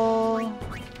 hielo.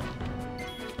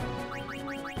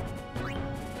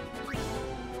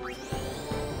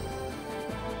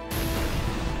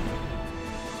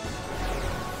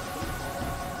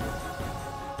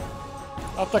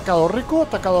 Ha atacado Rico, ha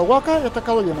atacado Waka y ha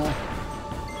atacado Yuna.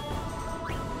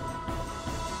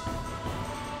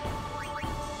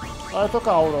 Ahora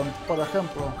toca a Auron, por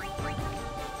ejemplo.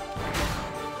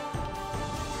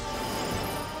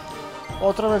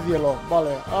 Otra vez hielo,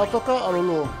 vale. Ahora toca a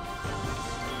Lulu.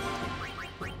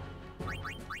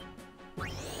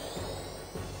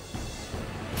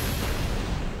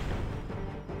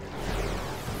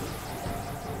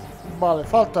 Vale,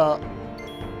 falta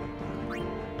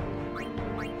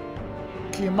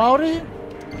Kimauri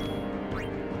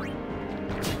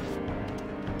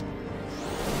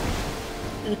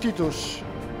y Titus.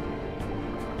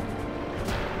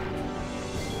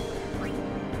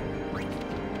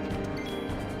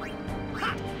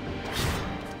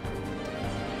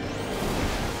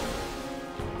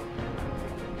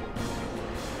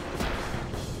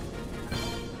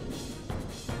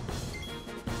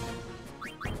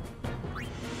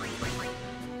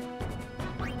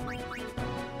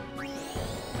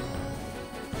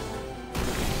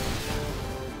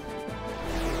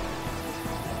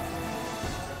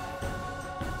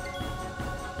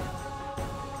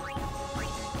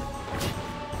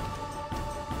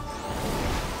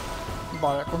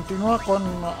 Vale, continúa con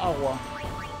agua.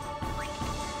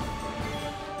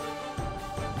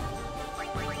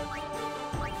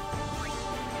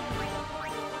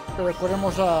 Que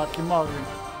recordemos a Kimari.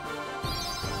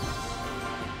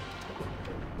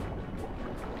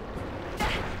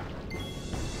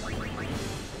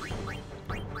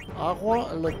 Agua,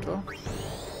 electro.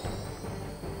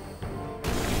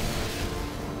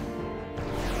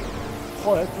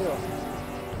 Joder, tío.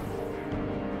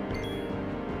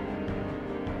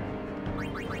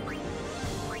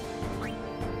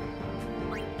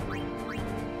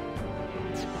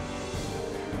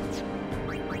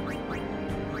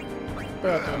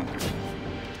 Espérate.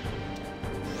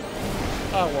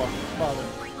 Agua, vale.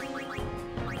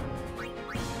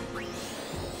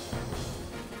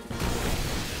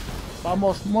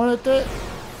 Vamos, muérete.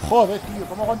 Joder, tío,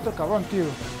 ¿cómo aguanta el cabrón, tío?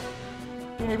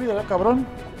 ¿Tiene vida el cabrón?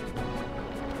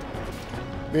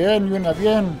 Bien, Yuna,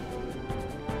 bien.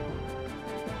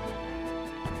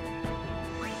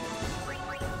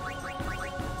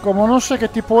 Como no sé qué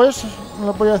tipo es, no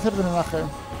lo voy a hacer de homenaje.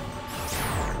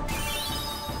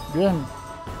 Bien.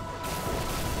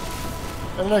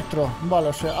 Electro, vale,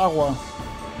 o sea, agua.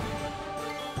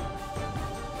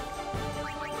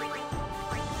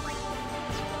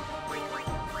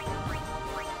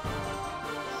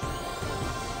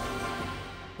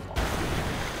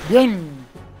 Bien.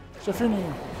 Se finí.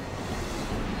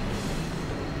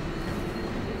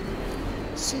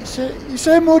 Sí, y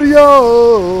se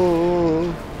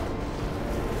murió.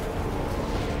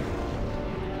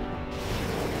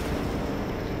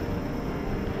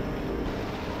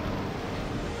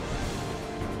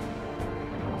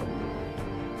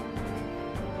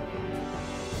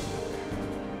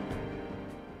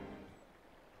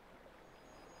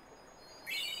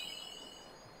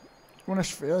 Una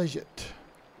esfera de jet.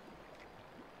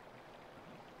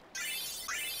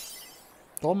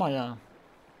 Toma ya.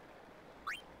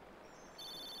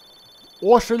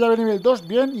 Oh, soy la nivel 2,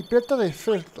 bien, y plata de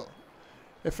efecto.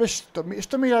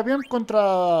 Esto me irá bien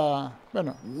contra...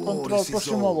 Bueno, contra el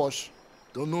próximo boss.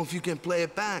 Don't know if you can play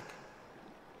it back.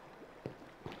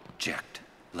 Jacked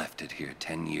left it here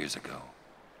 10 years ago.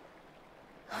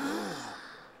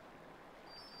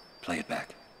 Play it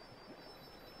back.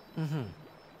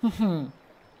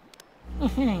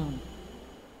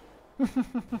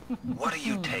 What are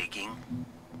you taking?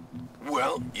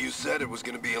 Well, you said it was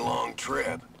gonna be a long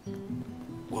trip.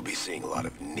 We'll be seeing a lot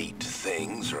of neat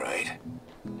things, right?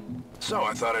 So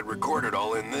I thought I'd record it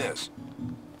all in this.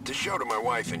 To show to my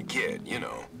wife and kid, you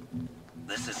know.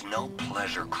 This is no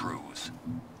pleasure cruise.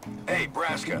 Hey,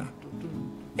 Braska.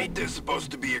 Ain't this supposed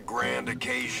to be a grand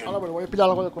occasion? Ahora me voy a pillar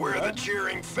algo de We're comida, the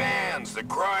cheering fans, the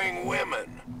crying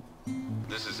women.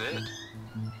 This is it.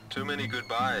 Too many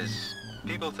goodbyes.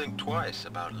 People think twice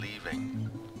about leaving.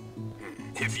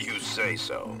 If you say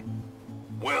so.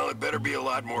 Well, it better be a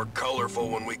lot more colorful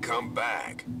when we come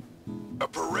back. A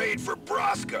parade for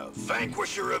Braska,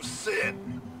 vanquisher of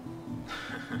sin.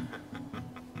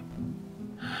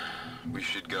 We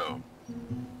should go.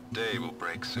 Day will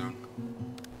break soon.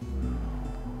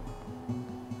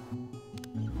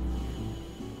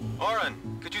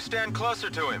 Oren, could you stand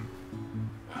closer to him?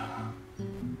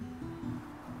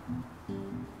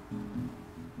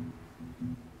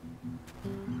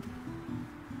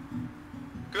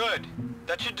 Good.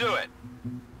 That should do it.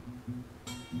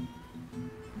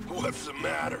 What's the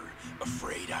matter?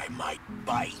 Afraid I might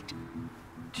bite?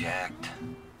 Jacked.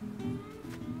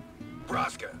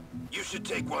 Braska, you should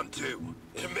take one too.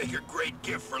 It'll make a great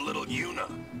gift for little Yuna.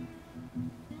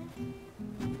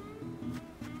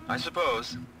 I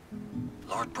suppose.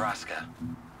 Lord Braska,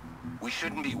 we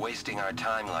shouldn't be wasting our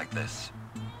time like this.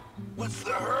 What's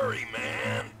the hurry,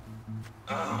 man?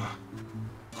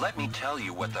 Let me tell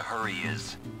you what the hurry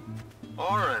is.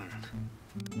 Oren!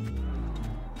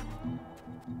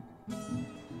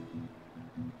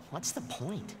 What's the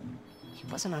point? He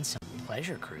wasn't on some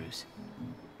pleasure cruise.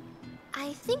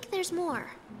 I think there's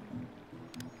more.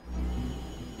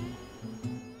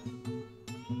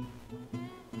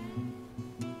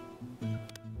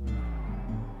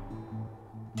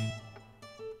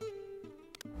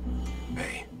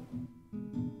 Hey,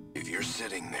 if you're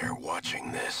sitting there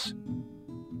watching this,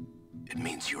 it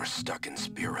means you're stuck in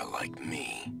Spira like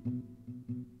me.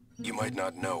 You might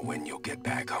not know when you'll get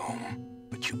back home,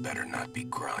 but you better not be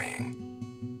crying.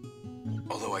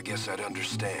 Although I guess I'd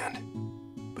understand.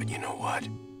 But you know what?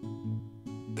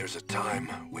 There's a time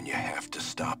when you have to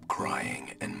stop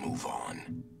crying and move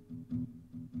on.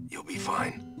 You'll be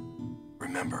fine.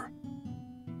 Remember,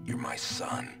 you're my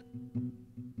son.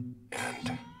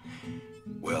 And,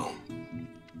 well,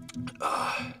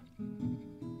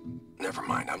 never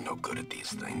mind, I'm no good at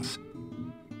these things.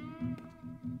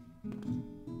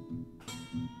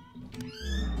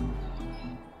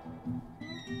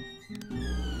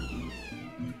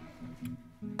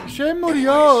 ¡Se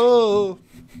murió!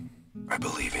 I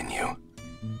believe in you.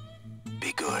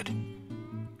 Be good.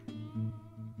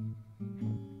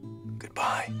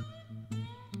 Goodbye.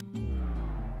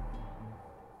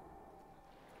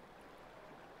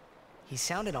 He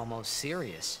sounded almost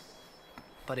serious,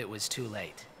 but it was too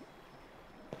late.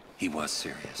 He was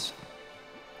serious.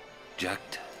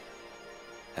 Jecht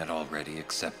had already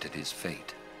accepted his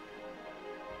fate.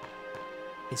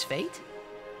 His fate?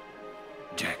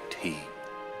 Jecht,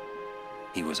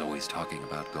 he was always talking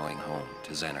about going home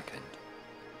to Zanarkand.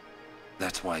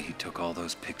 That's why he took all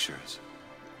those pictures,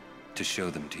 to show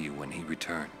them to you when he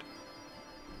returned.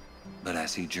 But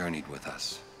as he journeyed with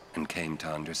us and came to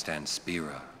understand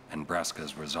Spira and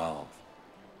Braska's resolve,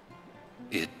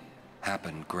 it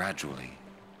happened gradually,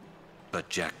 but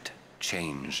Jecht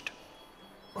changed.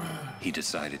 He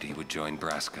decided he would join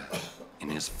Braska in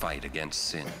his fight against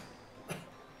sin.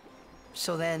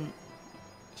 So then,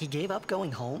 he gave up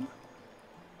going home?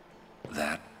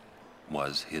 That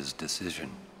was his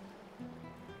decision.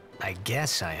 I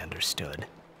guess I understood.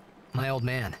 My old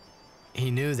man,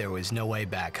 he knew there was no way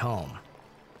back home,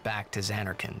 back to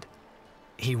Zanarkand.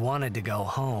 He wanted to go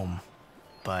home,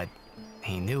 but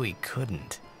he knew he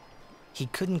couldn't. He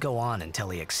couldn't go on until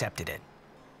he accepted it.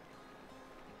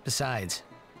 Besides,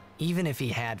 even if he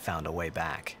had found a way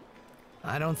back,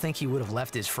 I don't think he would have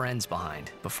left his friends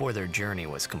behind before their journey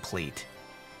was complete.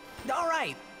 All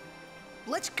right,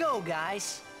 let's go,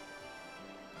 guys.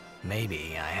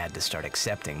 Maybe I had to start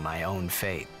accepting my own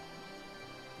fate.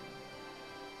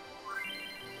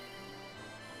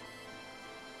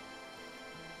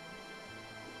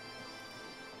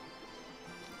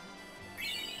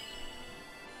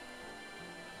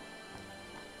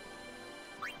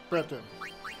 Espérate.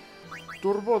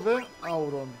 Turbo de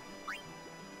Auron.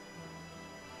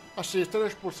 Ah, sí, este lo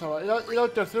expulsaba. Era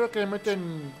el tercero que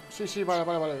meten... Sí, vale.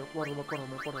 Me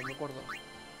acuerdo.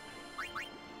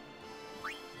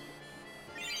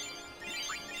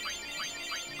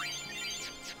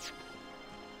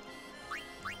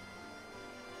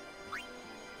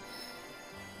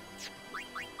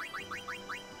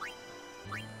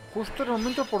 Justo en el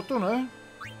momento oportuno, ¿eh?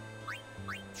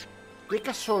 ¡Qué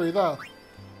casualidad!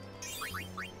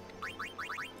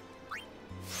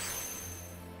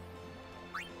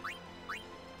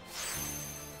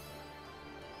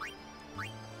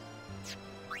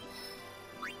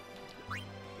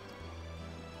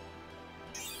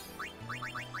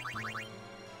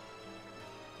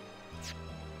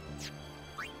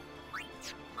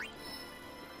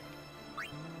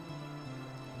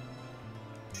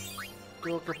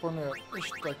 Tengo que poner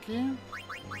esto aquí.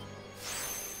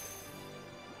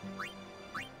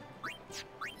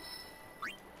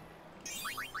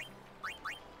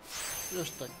 Y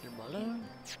esto aquí, ¿vale?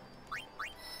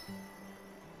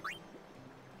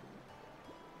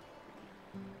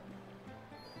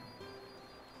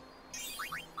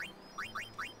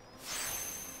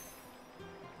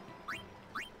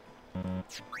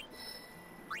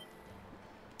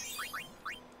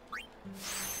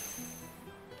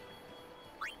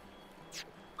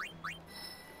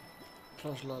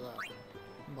 Trasladar.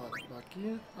 Vale, va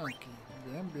aquí, aquí.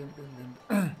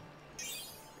 Bien.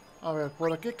 A ver,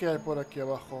 ¿por aquí qué hay por aquí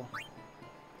abajo?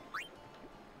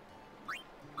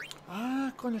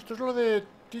 Ah, coño, esto es lo de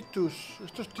Titus.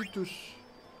 Esto es Titus.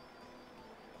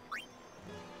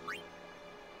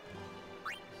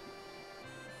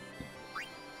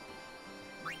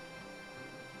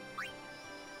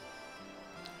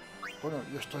 Bueno,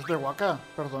 y esto es de Waka,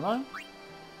 perdona.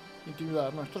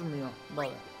 Intimidar, no, esto es mío.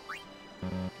 Vale.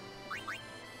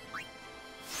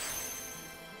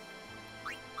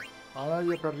 Ahora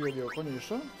yo he perdido yo, coño, ¿y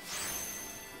eso?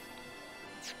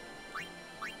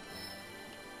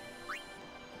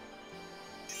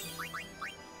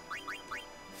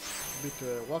 Bicho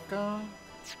de Waka.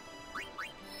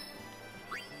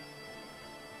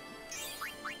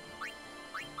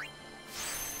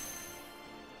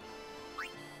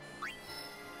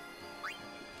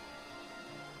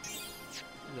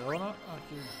 Y ahora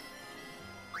aquí.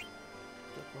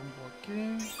 Te pongo aquí.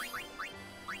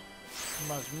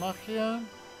 Más magia.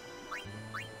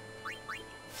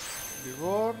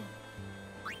 Vigor.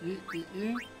 Y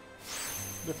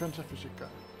defensa física.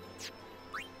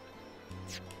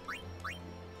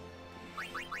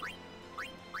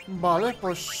 Vale,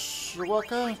 pues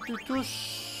Waka, Titus,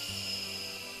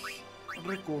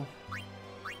 Riku.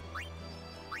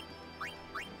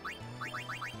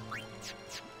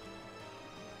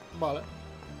 Vale.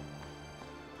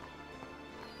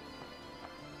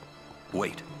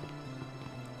 Wait.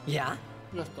 Yeah?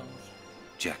 Ya estamos.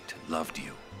 Jecht loved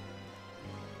you.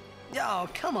 Oh,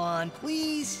 come on,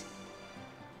 please.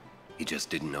 He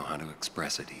just didn't know how to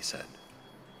express it, he said.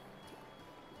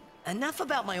 Enough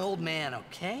about my old man,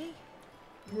 okay?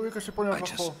 Uy, que se pone I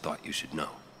rojo. just thought you should know.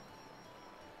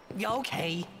 Yeah,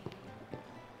 okay.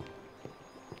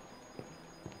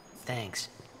 Thanks.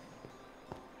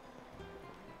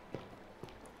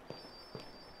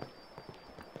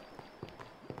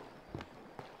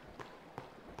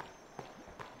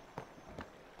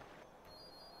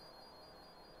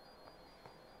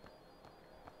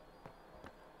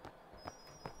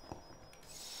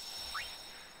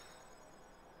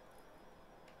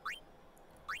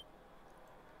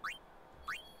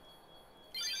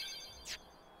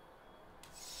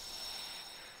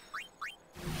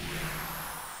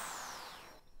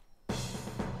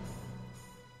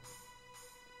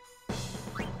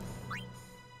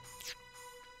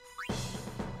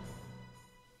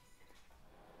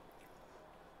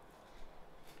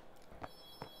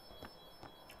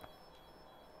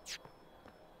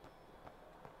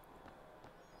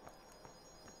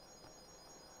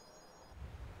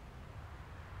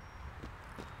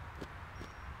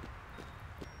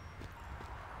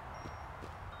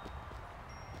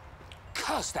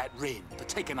 Curse that Rin for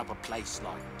taking up a place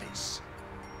like this.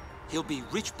 He'll be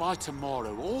rich by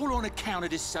tomorrow, all on account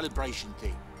of this celebration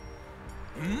thing.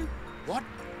 Hmm? What?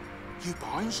 You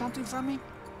buying something from me?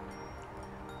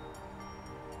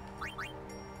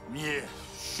 Yeah,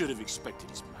 should have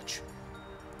expected as much.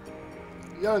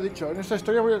 Ya lo he dicho, en esta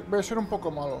historia voy a ser un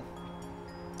poco malo.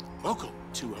 Welcome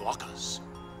to Alakas.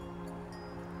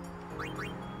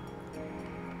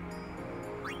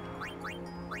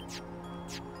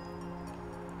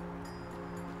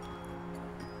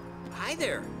 Hi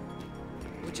there.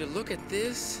 Would you look at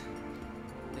this?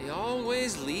 They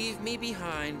always leave me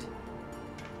behind.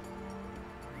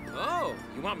 Oh,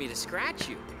 you want me to scratch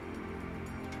you?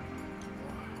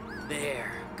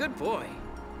 There. Good boy.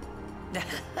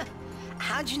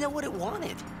 How'd you know what it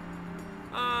wanted?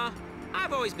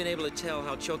 I've always been able to tell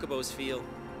how chocobos feel.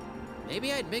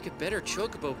 Maybe I'd make a better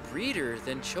chocobo breeder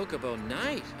than chocobo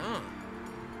knight, huh?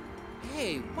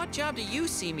 Hey, what job do you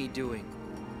see me doing?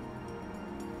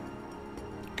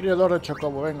 Criador de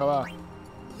chocobo, venga, va.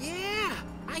 Yeah,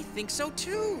 I think so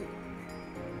too.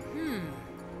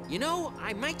 You know,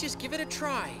 I might just give it a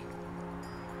try.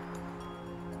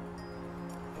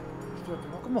 Hostia,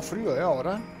 tengo como frío,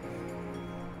 ahora.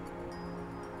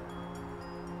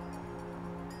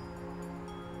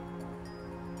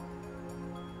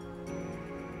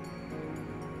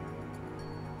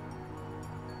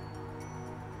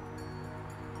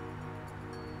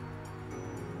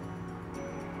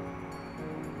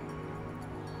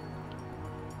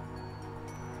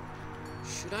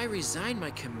 Should I resign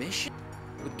my commission?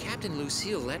 Would Captain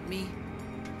Lucille let me?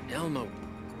 Elmo.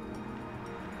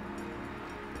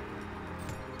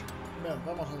 Bien,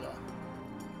 vamos allá.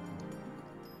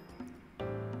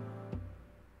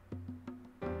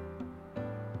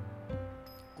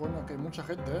 Coño, que hay mucha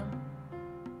gente, ¿eh?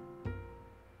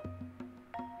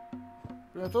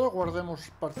 Primero de todo, guardemos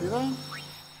partida.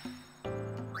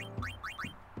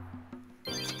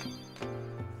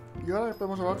 Y ahora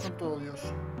podemos hablar con todo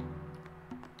Dios.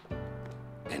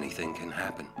 Anything can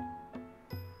happen.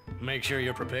 Make sure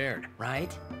you're prepared.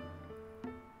 Right?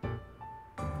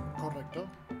 Correcto.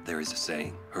 There is a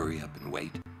saying, hurry up and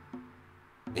wait.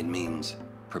 It means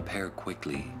prepare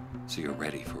quickly so you're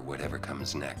ready for whatever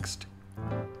comes next.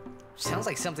 Sounds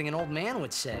like something an old man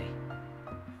would say.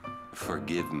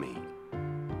 Forgive me.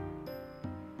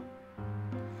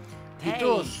 Hey,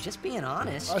 Titus. just being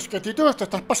honest. Es que Titus, te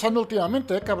estás pasando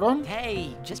últimamente, cabrón.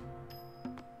 Hey, just...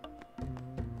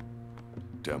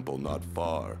 Temple not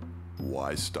far.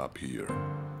 Why stop here?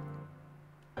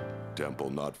 Temple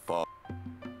not far.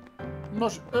 No,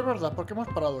 es verdad, ¿por qué hemos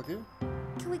parado aquí?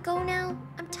 Can we go now?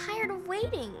 I'm tired of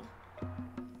waiting.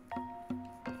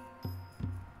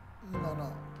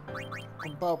 No.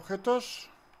 Comprar objetos.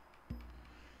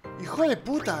 Hijo de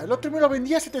puta, el otro me lo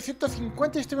vendía a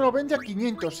 750 y este me lo vende a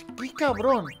 500. ¡Qué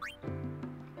cabrón!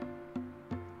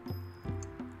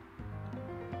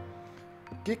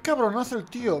 ¡Qué cabronazo el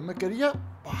tío! Me quería...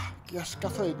 ¡Ah, qué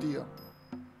ascazo de tío!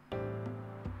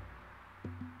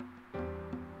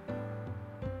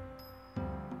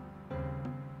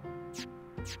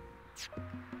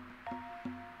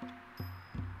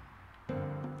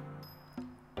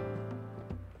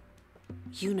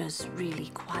 Yuna's really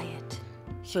quiet.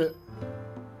 Sí.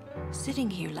 Sitting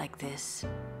here like this,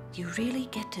 you really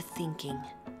get to thinking.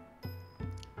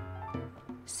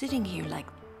 Sitting here like...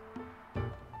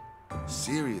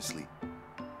 Seriously?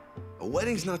 A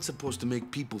wedding's not supposed to make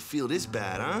people feel this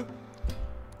bad, huh?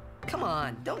 Come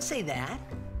on, don't say that.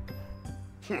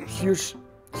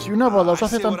 Si una boda os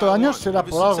hace tanto daño, será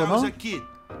por algo, ¿no?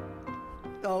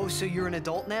 Oh, so you're an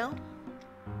adult now?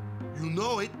 You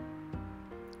know it.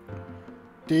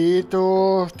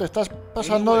 Titus, te estás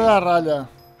pasando de la raya.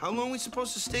 How long are we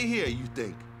supposed to stay here, you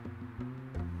think?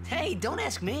 Hey, don't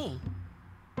ask me.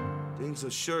 Things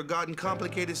have sure gotten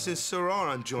complicated since Sir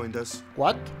Aron joined us.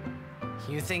 What?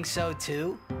 You think so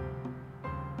too?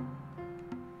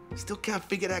 Still can't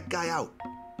figure that guy out.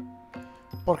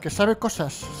 Porque sabe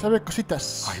cosas, sabe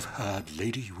cositas. I've heard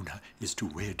Lady Yuna is to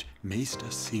wed Maester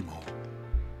Seymour.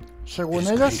 Según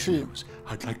ella, sí.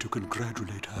 I'd like to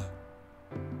congratulate her.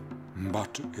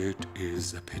 But it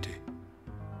is a pity.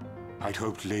 I'd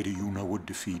hoped Lady Yuna would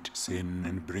defeat Sin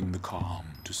and bring the calm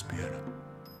to Spira.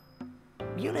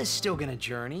 Yuna's still gonna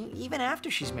journey, even after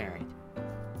she's married.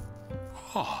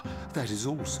 Ah, that is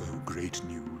also great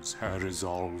news. Her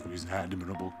resolve is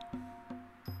admirable.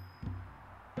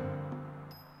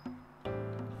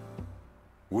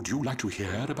 Would you like to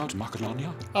hear about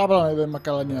Macalania? Háblame de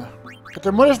Macalania. Que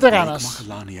te mueres de ganas.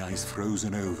 Macalania is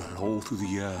frozen over all through the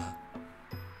year.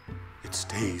 It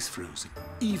stays frozen,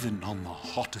 even on the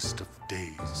hottest of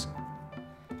days.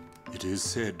 It is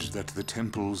said that the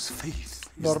temple's faith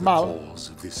is the cause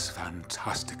of this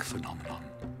fantastic phenomenon.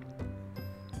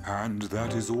 And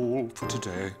that is all for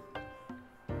today.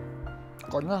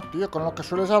 Coño, tío, con lo que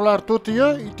sueles hablar tú,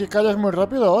 tío, y te callas muy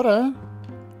rápido ahora, ¿eh?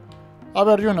 A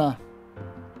ver, Yuna.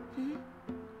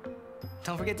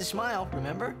 Don't forget to smile,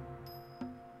 remember?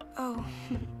 Oh,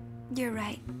 you're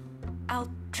right. I'll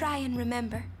try and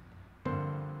remember.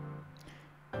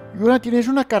 Yuna, tienes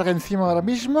una carga encima ahora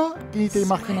mismo que ni te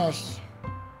imaginas.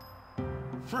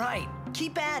 Right,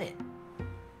 keep at it.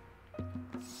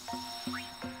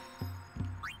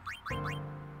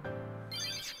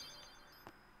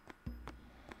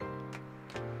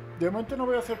 De momento no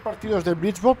voy a hacer partidos de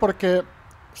Blitzball porque,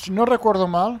 si no recuerdo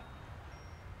mal,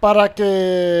 para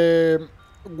que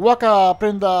Waka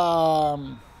aprenda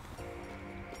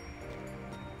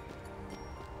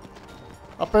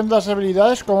las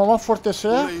habilidades, como más fuerte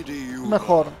sea,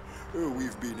 mejor.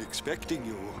 We've been expecting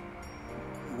you.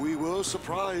 We were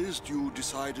surprised you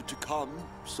decided to come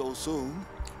so soon.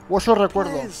 Eso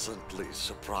recuerdo. Pleasantly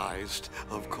surprised,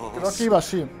 of course. Creo que iba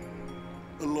así.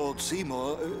 Lord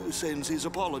Seymour sends his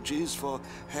apologies for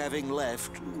having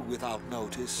left without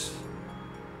notice.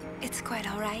 It's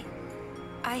quite all right.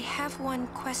 I have one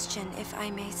question, if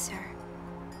I may, sir.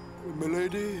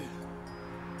 Milady?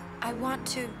 I want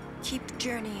to keep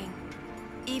journeying,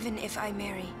 even if I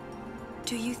marry.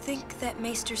 Do you think that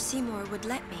Maester Seymour would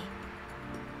let me?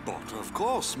 But of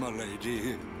course, my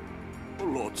lady.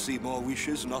 Lord Seymour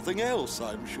wishes nothing else,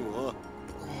 I'm sure.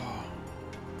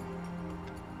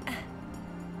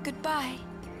 Goodbye.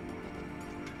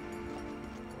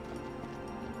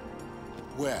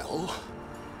 Well,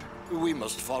 we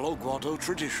must follow Grotto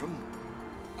tradition.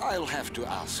 I'll have to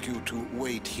ask you to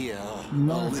wait here a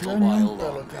little while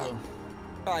longer.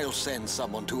 I'll send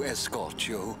someone to escort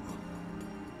you.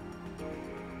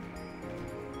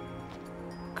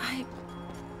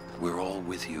 We're all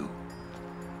with you.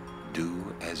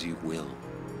 Do as you will.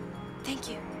 Thank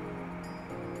you.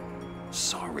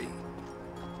 Sorry.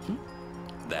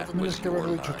 That Tendrías was que your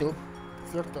haberlo dicho line. tú,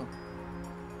 ¿cierto?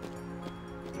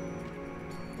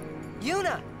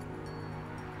 Yuna!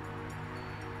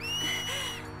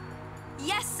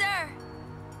 Yes, sir!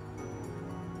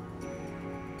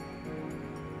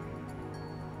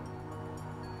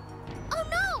 Oh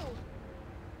no!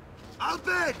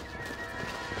 Albert!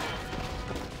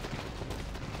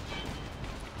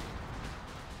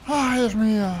 Ay, Dios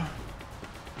mío.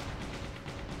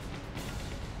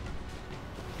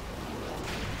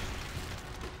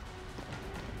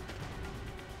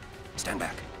 Stand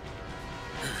back.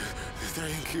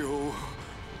 Thank you.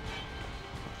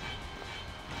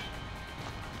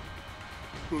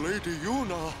 Lady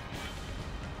Yuna.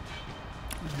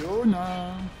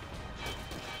 Yuna.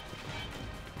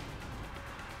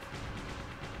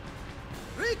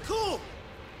 Riku!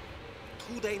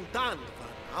 Tu den dan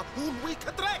van un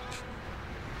wicked wreck!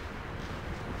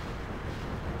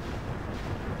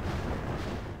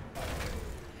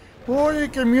 Uy,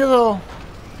 qué miedo.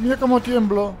 Mira cómo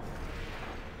tiemblo.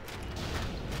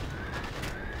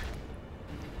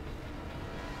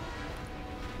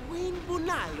 Win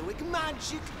bunalwig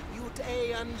magic yut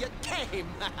aeon ye came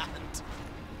at.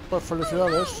 Pues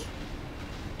felicidades.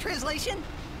 Translation?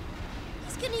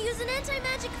 He's gonna use an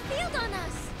anti-magic field on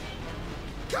us!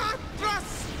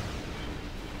 Katras!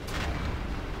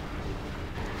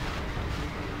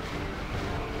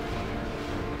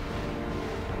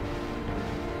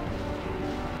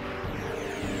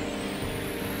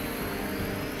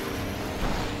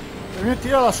 Primero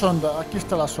tira la sonda. Aquí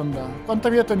está la sonda. ¿Cuánta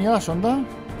vida tenía la sonda?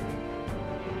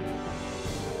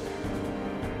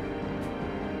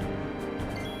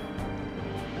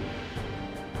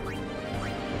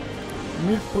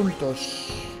 1000 puntos.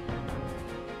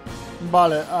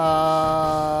 Vale.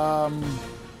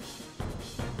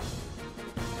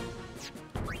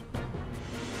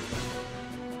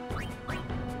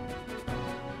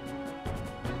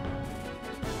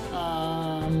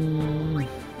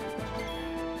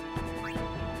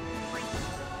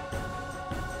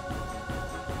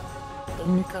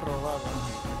 Técnica robada.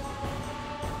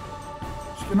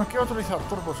 Es que no quiero utilizar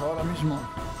turbos ahora mismo.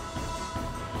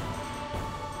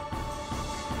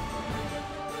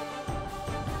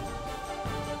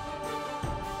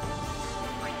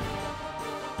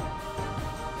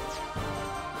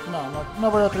 No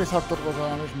voy a utilizar turbos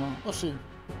ahora mismo. ¿O sí?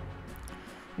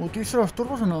 ¿Utilizo los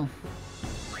turbos o no?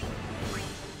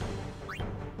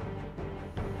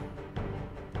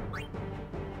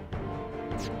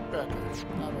 Espérate,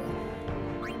 a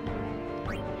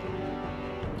ver.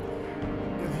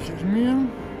 16.000.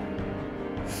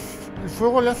 El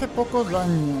fuego le hace poco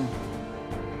daño.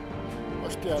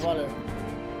 Hostia, vale.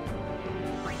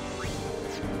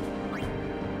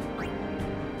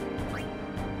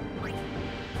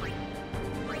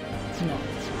 No.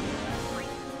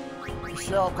 ¿Y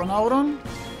si hago con Auron?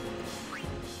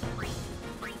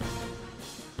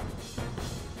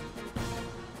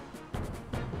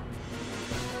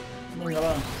 Venga,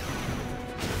 va.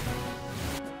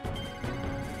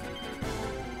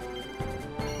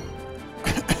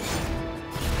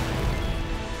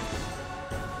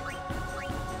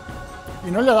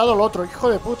 Y no le ha dado el otro, hijo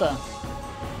de puta.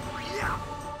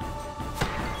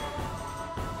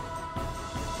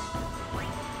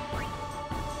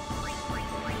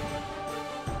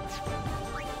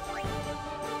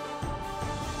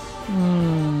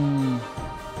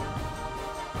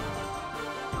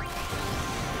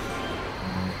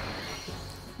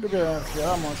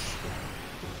 Vamos.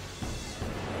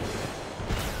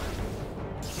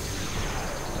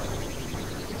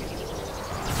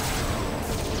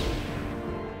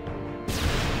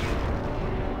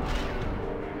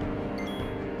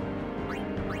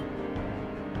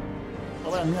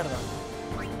 Oh, vaya mierda.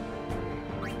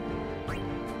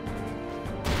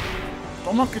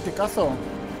 Toma, criticazo.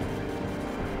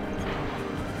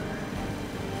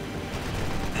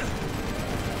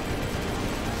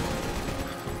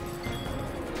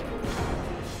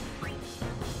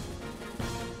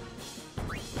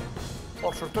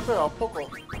 Por suerte he pegado poco.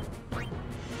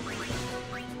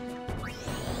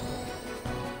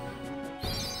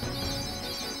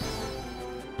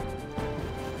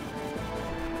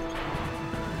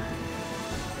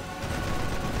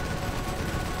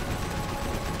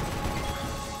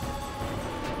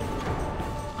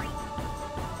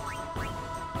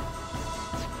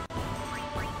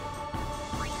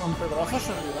 ¿Con pedrazos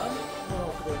servirá? No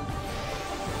lo creo.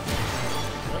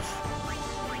 ¿Ves?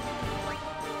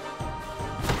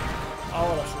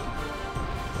 Ahora sí.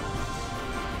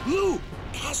 Blue,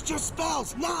 cast your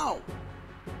spells now.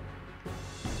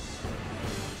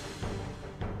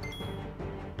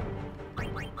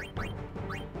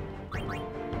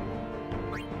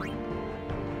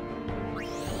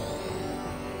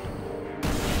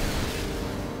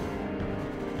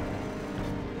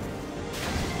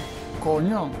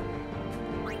 Coño.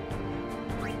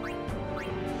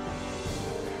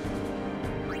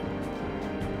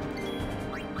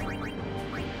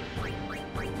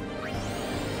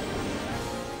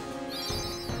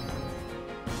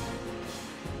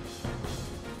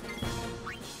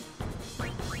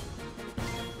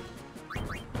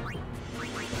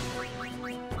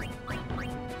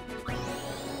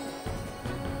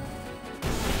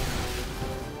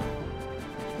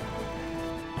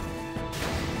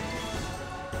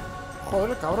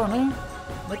 Joder, cabrón,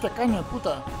 Mete caña,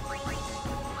 puta.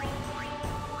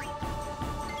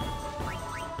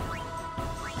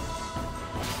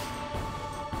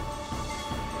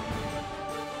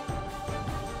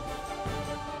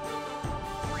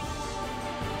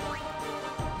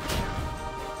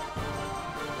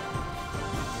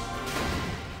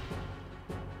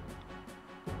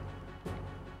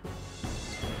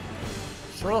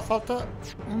 Solo falta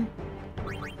un...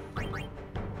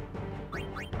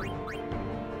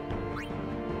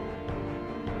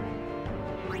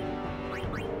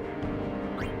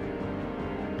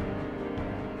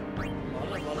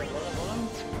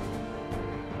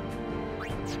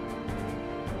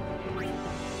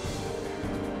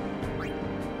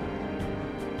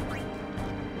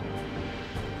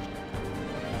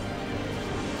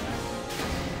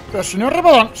 Pero si no he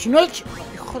robado... Si no he hecho...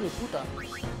 Hijo de puta.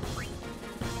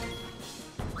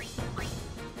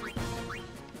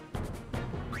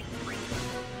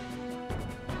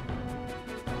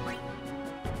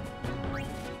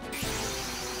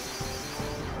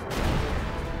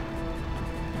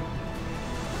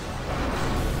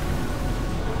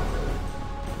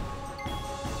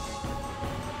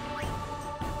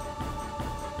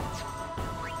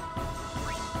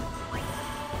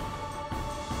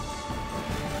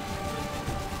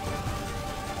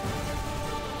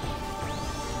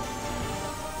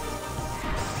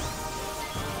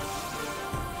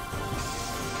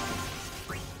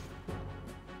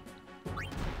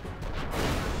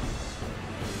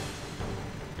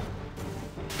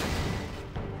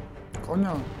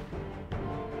 coño.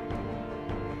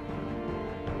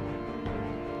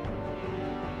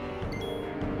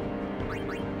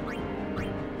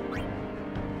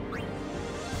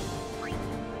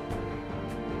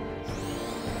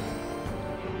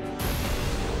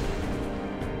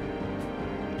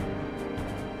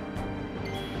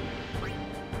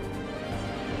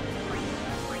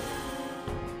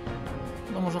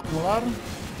 Vamos a acumular.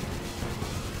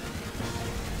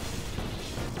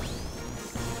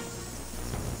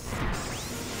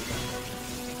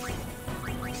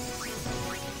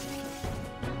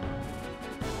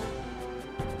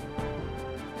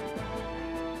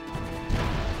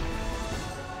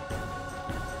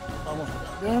 Vamos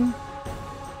allá, bien.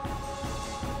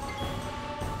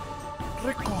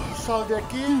 Rico, sal de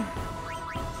aquí.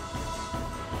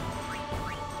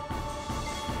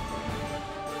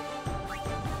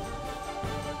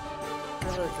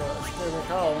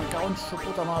 Me cago en su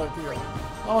puta madre, tío.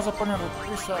 Vamos a poner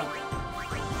prisa.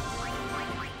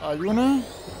 Ayuna.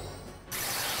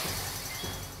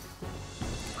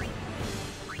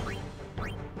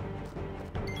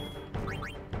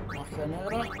 Magia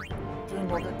negra.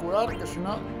 Tengo que curar, que si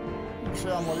no se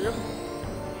va a morir.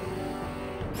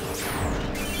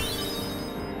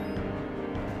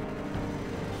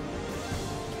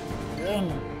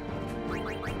 Bien.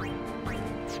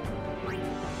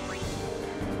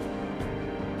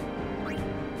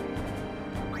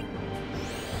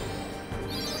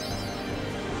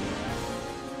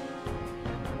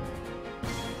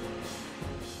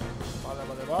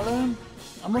 Vale.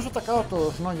 Hemos atacado a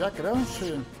todos, ¿no? Ya creo,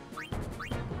 sí.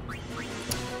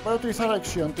 Voy a utilizar la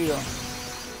acción, tío.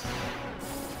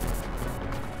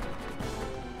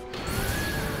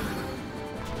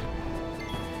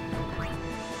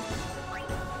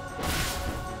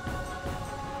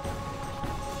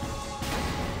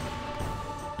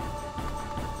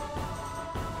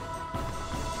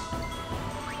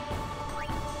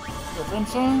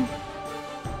 Defensa.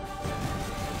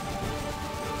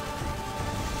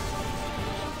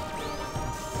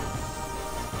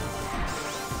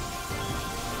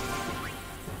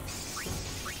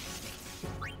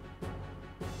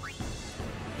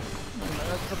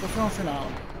 Final.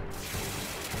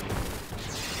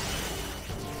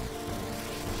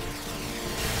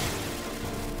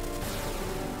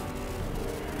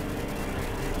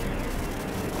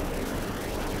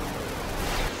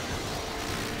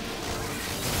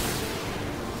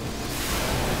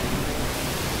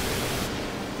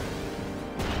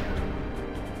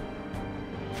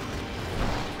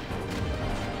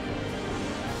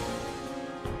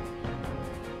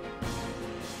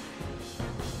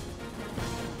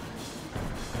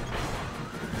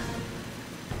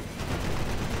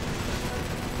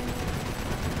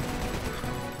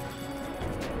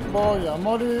 Voy a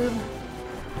morir.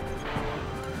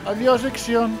 Adiós,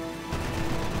 acción.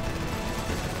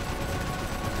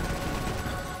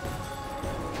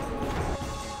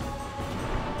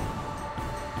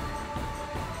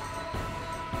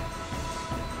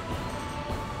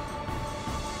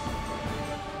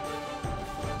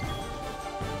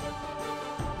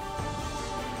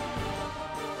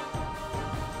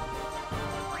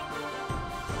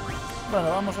 Bueno,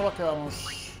 vamos a lo que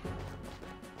vamos.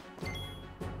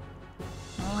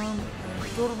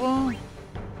 Turbo.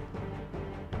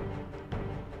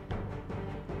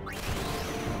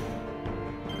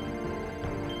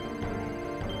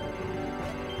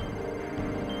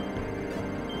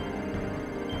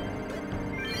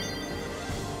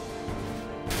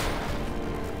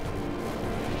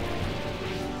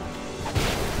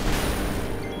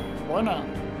 Buena.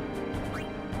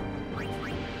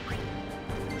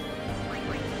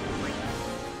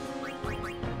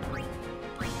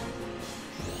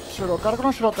 ¿Se lo carga o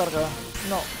no se lo carga?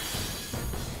 No.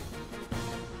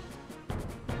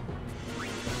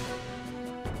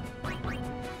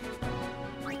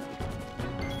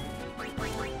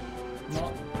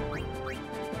 No.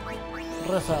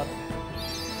 Rezar.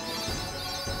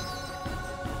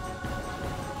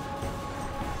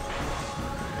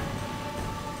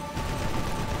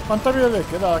 ¿Cuánta vida le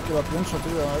queda? Que lo pienso,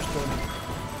 tío, a esto.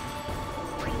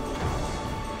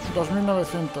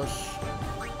 2900.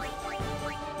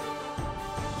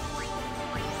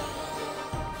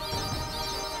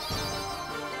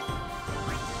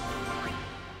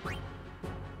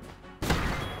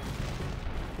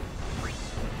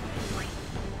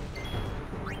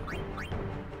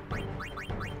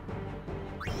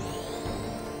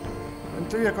 En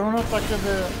teoría, con un ataque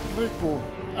de Riku,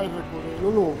 de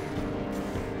Lulu.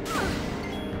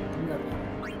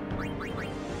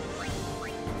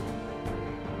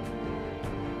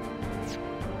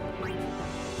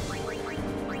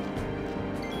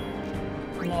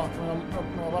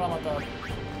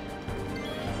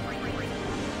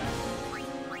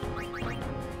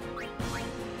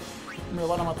 me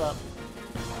lo van a matar.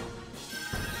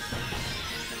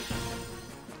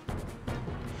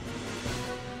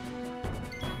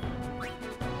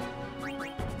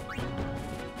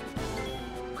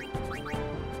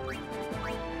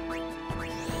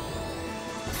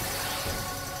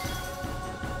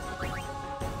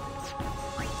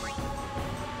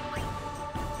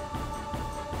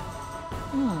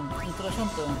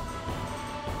 Interesante.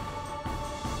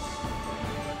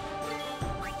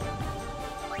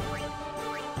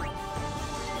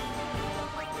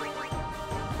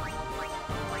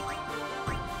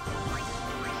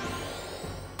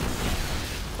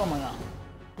 Toma ya.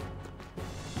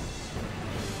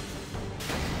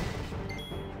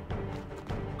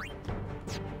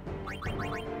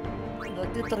 Y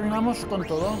aquí terminamos con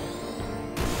todo.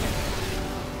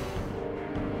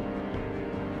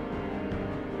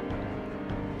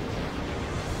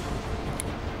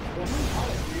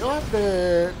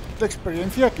 De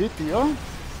experiencia aquí, tío.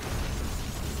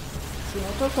 Se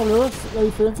nota el tablero, la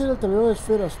diferencia del tablero de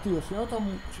esferas, tío. Se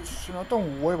nota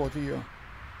un huevo, tío.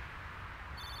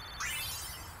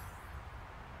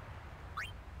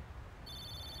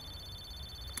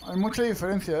 Hay mucha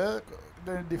diferencia,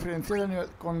 diferencia de nivel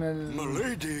con el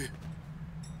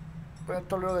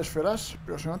tablero de esferas,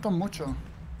 pero se nota mucho.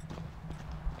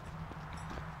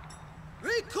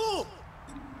 ¡Riku!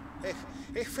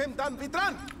 Ich fem dan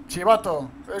vidran. Chivato,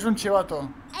 es un chivato.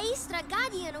 Eistra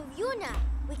guardian of Yuna,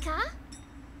 wika?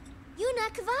 Yuna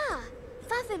kva,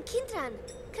 fafem kintran,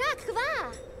 krak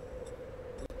kva.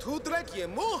 Tu drek je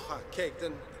moha,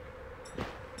 kekten.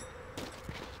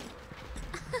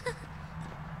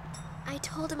 I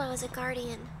told him I was a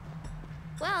guardian.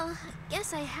 Well, I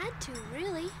guess I had to,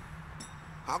 really.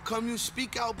 How come you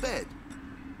speak Albed?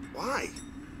 Why?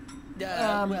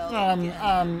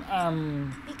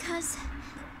 Because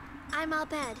I'm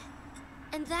Albed,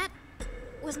 and that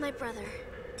was my brother.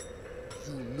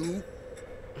 You knew?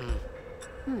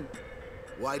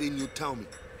 Why didn't you tell me?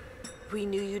 We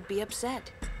knew you'd be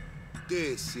upset.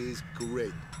 This is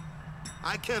great.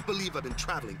 I can't believe I've been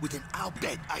traveling with an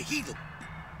Albed, a heathen.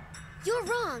 You're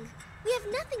wrong. We have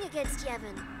nothing against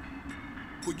Yevon.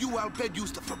 But you Albed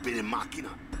used the forbidden machina.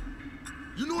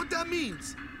 You know what that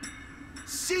means?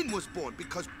 Sin was born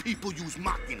because people use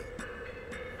machina.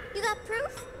 You got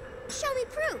proof? Show me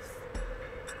proof.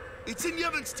 It's in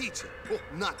Yevon's teaching. Well,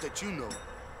 not that you know.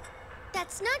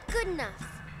 That's not good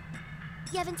enough.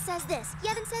 Yevon says this,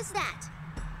 Yevon says that.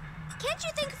 Can't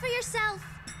you think for yourself?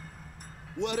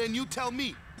 Well, then you tell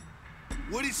me.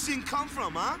 Where did sin come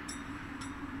from, huh?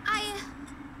 I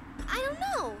don't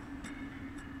know.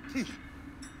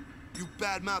 You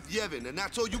badmouth Yevon, and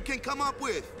that's all you can come up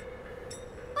with.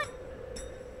 But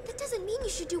that doesn't mean you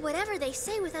should do whatever they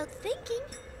say without thinking.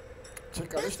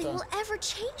 Nothing will ever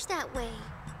change that way.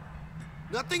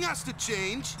 Nothing has to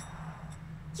change.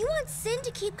 You want sin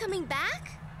to keep coming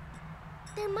back?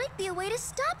 There might be a way to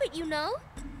stop it, you know?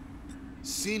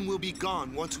 Sin will be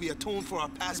gone once we atone for our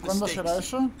past ¿Cuándo mistakes. será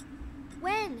eso?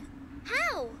 When?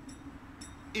 How?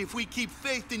 If we keep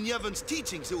faith in Yevon's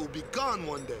teachings, it will be gone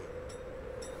one day.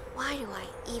 Why do I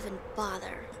even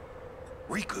bother?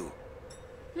 Riku.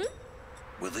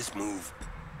 Will this move?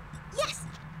 Yes!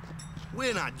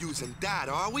 We're not using that,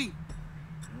 are we?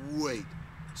 Wait.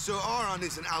 Sir Aron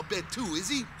isn't Albed too, is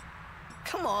he?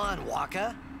 Come on,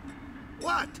 Waka.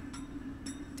 What?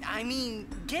 I mean,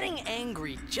 getting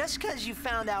angry just because you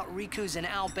found out Riku's an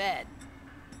Albed.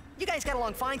 You guys got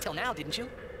along fine till now, didn't you?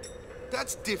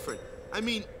 That's different. I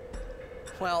mean...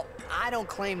 Well, I don't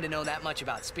claim to know that much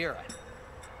about Spira.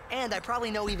 And I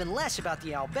probably know even less about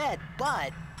the Albed,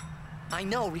 but I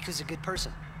know Riku's a good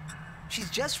person. She's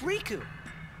just Riku.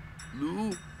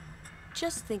 Lou?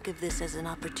 Just think of this as an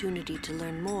opportunity to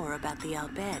learn more about the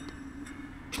Albed.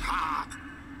 Ha!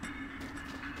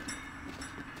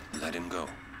 Let him go.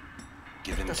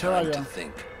 Give him Que se time vaya. to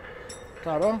think.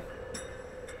 Claro.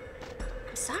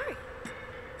 I'm sorry.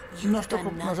 No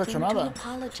has hecho nada. No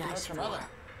Apologize has hecho for. nada.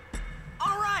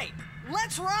 All right,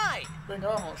 let's ride. Venga,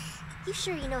 vamos. You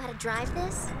sure you know how to drive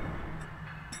this?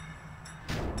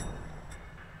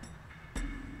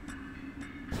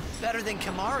 Better than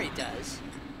Kamari does.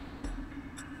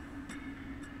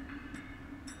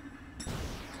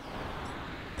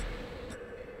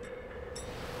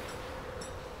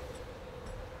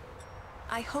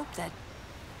 I hope that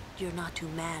you're not too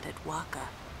mad at Waka.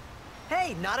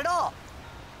 Hey, not at all.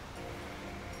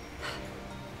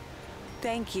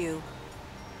 Thank you.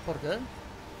 ¿Por qué?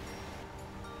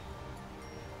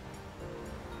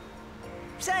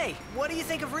 Say, what do you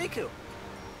think of Riku?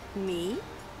 Me?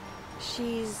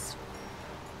 She's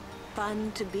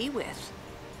fun to be with.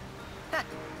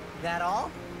 That all?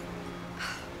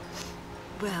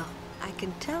 Well, I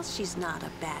can tell she's not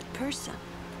a bad person.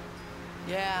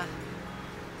 Yeah.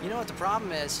 You know what the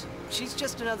problem is? She's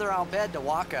just another Al Bhed to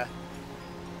Waka.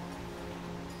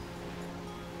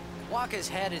 Waka's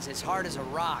head is as hard as a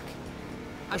rock.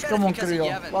 I bet it's because of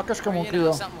Yevon, Waka's como un or, you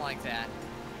know, crío. something like that.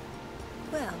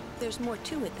 Well, there's more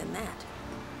to it than that.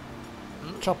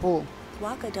 Chapu.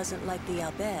 Waka doesn't like the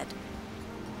Al Bhed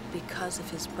because of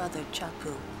his brother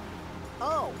Chapu.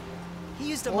 Oh, he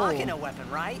used a Machina weapon,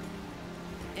 right?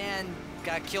 And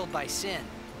got killed by Sin.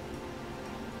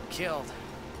 Killed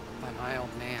by my old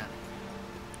man.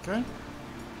 Okay.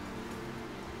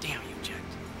 Damn you, Jack.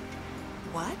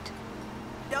 What?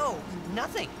 No,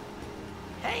 nothing.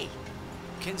 Hey,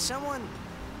 can someone,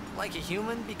 like a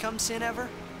human, become Sin ever?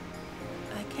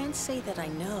 I can't say that I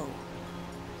know.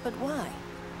 But why?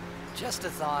 Just a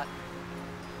thought.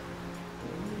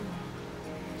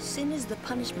 Sin is the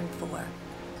punishment for,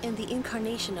 and the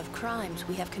incarnation of crimes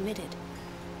we have committed.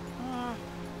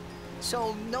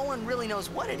 So no one really knows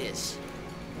what it is.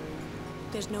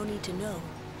 There's no need to know,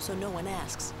 so no one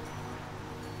asks.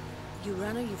 You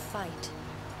run or you fight.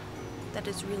 That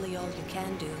is really all you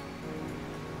can do.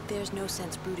 There's no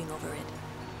sense brooding over it.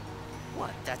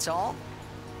 What, that's all?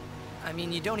 I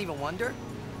mean, you don't even wonder?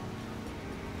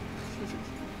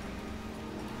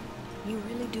 You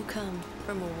really do come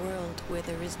from a world where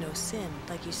there is no sin,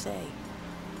 like you say.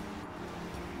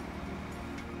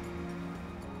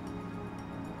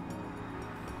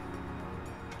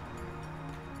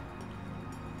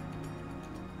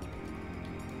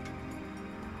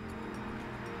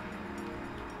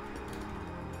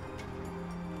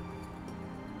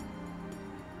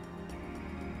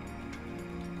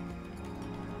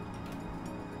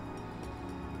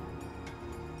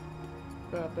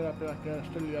 Espera, que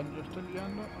estoy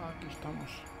liando. Aquí estamos.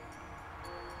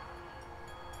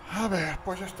 A ver,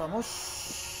 pues ya estamos.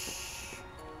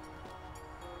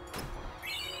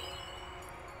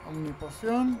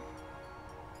 Omnipoción.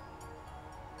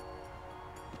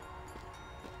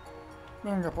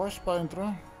 Venga, pues, para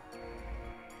adentro.